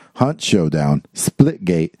Arena, Hunt Showdown,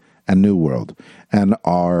 Splitgate, and New World. And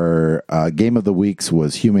our game of the weeks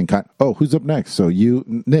was Humankind. Oh, who's up next? So you,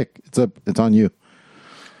 Nick. It's on you.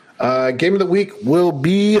 Game of the week will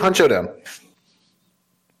be Hunt Showdown.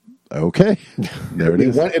 Okay. There it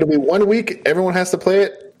is. It'll be 1 week. Everyone has to play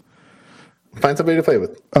it. Find somebody to play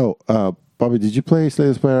with. Oh, Bobby, did you play Slay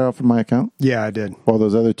the Spire out from my account? Yeah, I did. Well,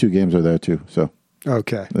 those other 2 games are there too. So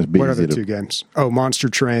okay. What are the 2 games? Oh, Monster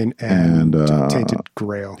Train and Tainted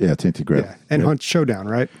Grail. Yeah, Tainted Grail. Yeah. And Hunt Showdown,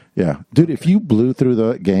 right? Yeah. Dude, if you blew through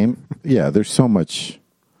the game, there's so much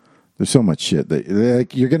shit that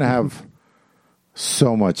like, you're going to have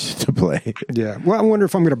so much to play. Yeah. Well, I wonder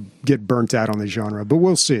if I'm going to get burnt out on the genre, but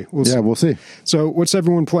we'll see. We'll see. So what's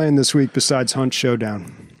everyone playing this week besides Hunt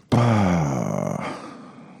Showdown?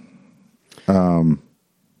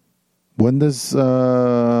 When does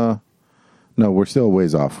no, we're still a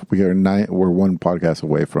ways off. We're 1 podcast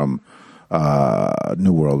away from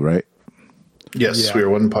New World, right? Yes, we are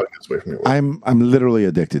 1 podcast away from New World. I'm literally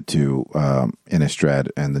addicted to Innistrad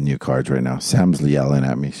and the new cards right now. Sam's yelling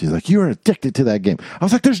at me. She's like, "You're addicted to that game." I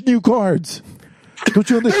was like, "There's new cards. Don't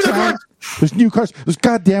you understand? There's new cards. There's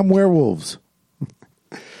goddamn werewolves."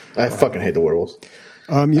 I fucking hate the werewolves.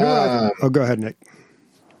 You know what? Go ahead, Nick.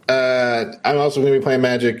 I'm also going to be playing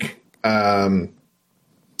Magic. I'm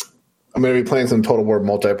going to be playing some Total War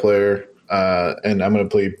multiplayer, and I'm going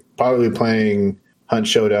to probably playing Hunt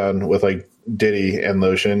Showdown with like Diddy and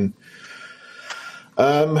Lotion.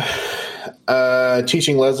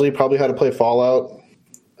 Teaching Leslie probably how to play Fallout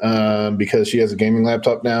because she has a gaming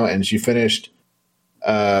laptop now, and she finished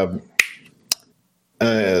Lost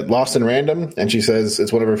in Random, and she says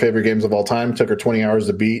it's one of her favorite games of all time. Took her 20 hours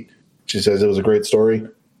to beat. She says it was a great story.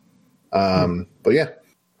 But yeah.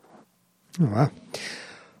 Oh, wow.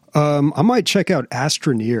 I might check out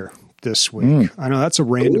Astroneer this week. I know that's a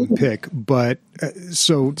random pick, but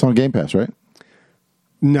so it's on Game Pass, right?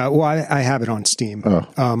 No, well, I have it on Steam.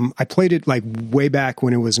 Oh. I played it like way back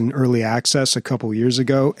when it was in early access a couple years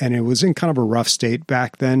ago, and it was in kind of a rough state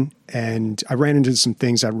back then. And I ran into some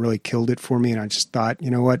things that really killed it for me, and I just thought, you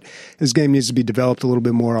know what, this game needs to be developed a little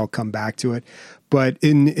bit more. I'll come back to it. But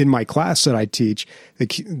in my class that I teach,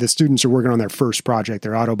 the students are working on their first project,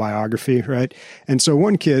 their autobiography, right? And so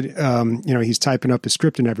one kid, he's typing up his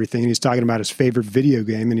script and everything, and he's talking about his favorite video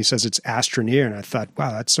game, and he says it's Astroneer. And I thought,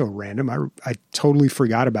 wow, that's so random. I totally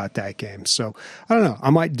forgot about that game. So I don't know. I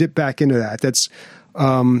might dip back into that. That's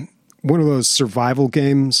one of those survival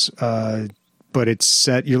games, but it's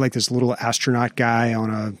set. You're like this little astronaut guy on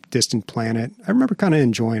a distant planet. I remember kind of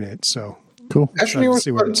enjoying it. So cool. Astroneer was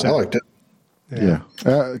fun. I liked it. Yeah.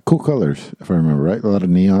 Cool colors, if I remember right. A lot of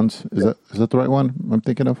neons. Is that the right one I'm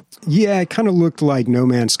thinking of? Yeah, it kind of looked like No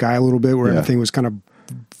Man's Sky a little bit, where everything was kind of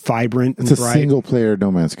vibrant and bright. It's a single player No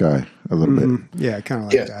Man's Sky a little bit. Yeah, kind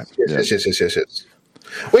of like that. Yes.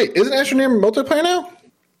 Wait, isn't Astroneer multiplayer now?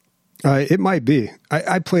 It might be.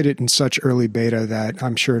 I played it in such early beta that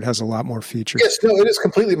I'm sure it has a lot more features. Yes, no, it is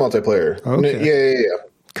completely multiplayer. Okay. Yeah.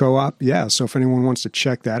 Co-op, yeah. So if anyone wants to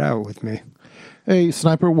check that out with me. Hey,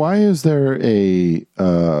 Sniper, why is there a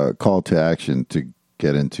call to action to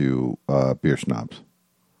get into Beer Snobs?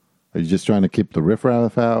 Are you just trying to keep the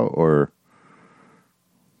riffraff out, or?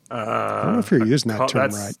 I don't know if you're using that term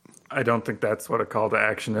right. I don't think that's what a call to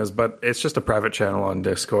action is, but it's just a private channel on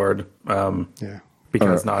Discord.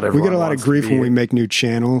 Because not everyone. We get a lot of grief when we make new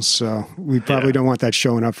channels, so we probably don't want that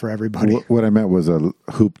showing up for everybody. What I meant was a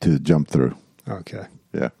hoop to jump through. Okay.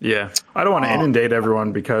 Yeah. I don't want to inundate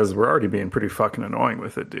everyone because we're already being pretty fucking annoying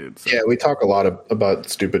with it, dude. So. Yeah, we talk a lot about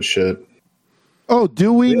stupid shit. Oh,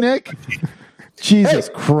 do we, Nick? Jesus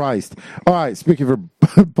Christ. All right, speaking for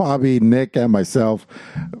Bobby, Nick, and myself,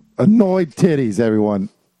 annoyed titties, everyone.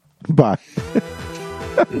 Bye.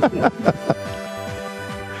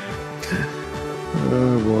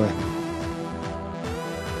 Oh, boy.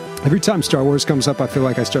 Every time Star Wars comes up, I feel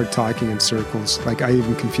like I start talking in circles. Like, I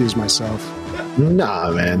even confuse myself.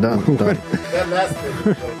 Nah, man. Don't.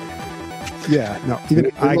 Yeah, no.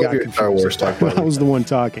 Even I got confused. Star Wars talk about I was the one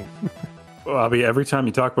talking. Bobby, every time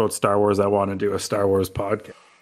you talk about Star Wars, I want to do a Star Wars podcast.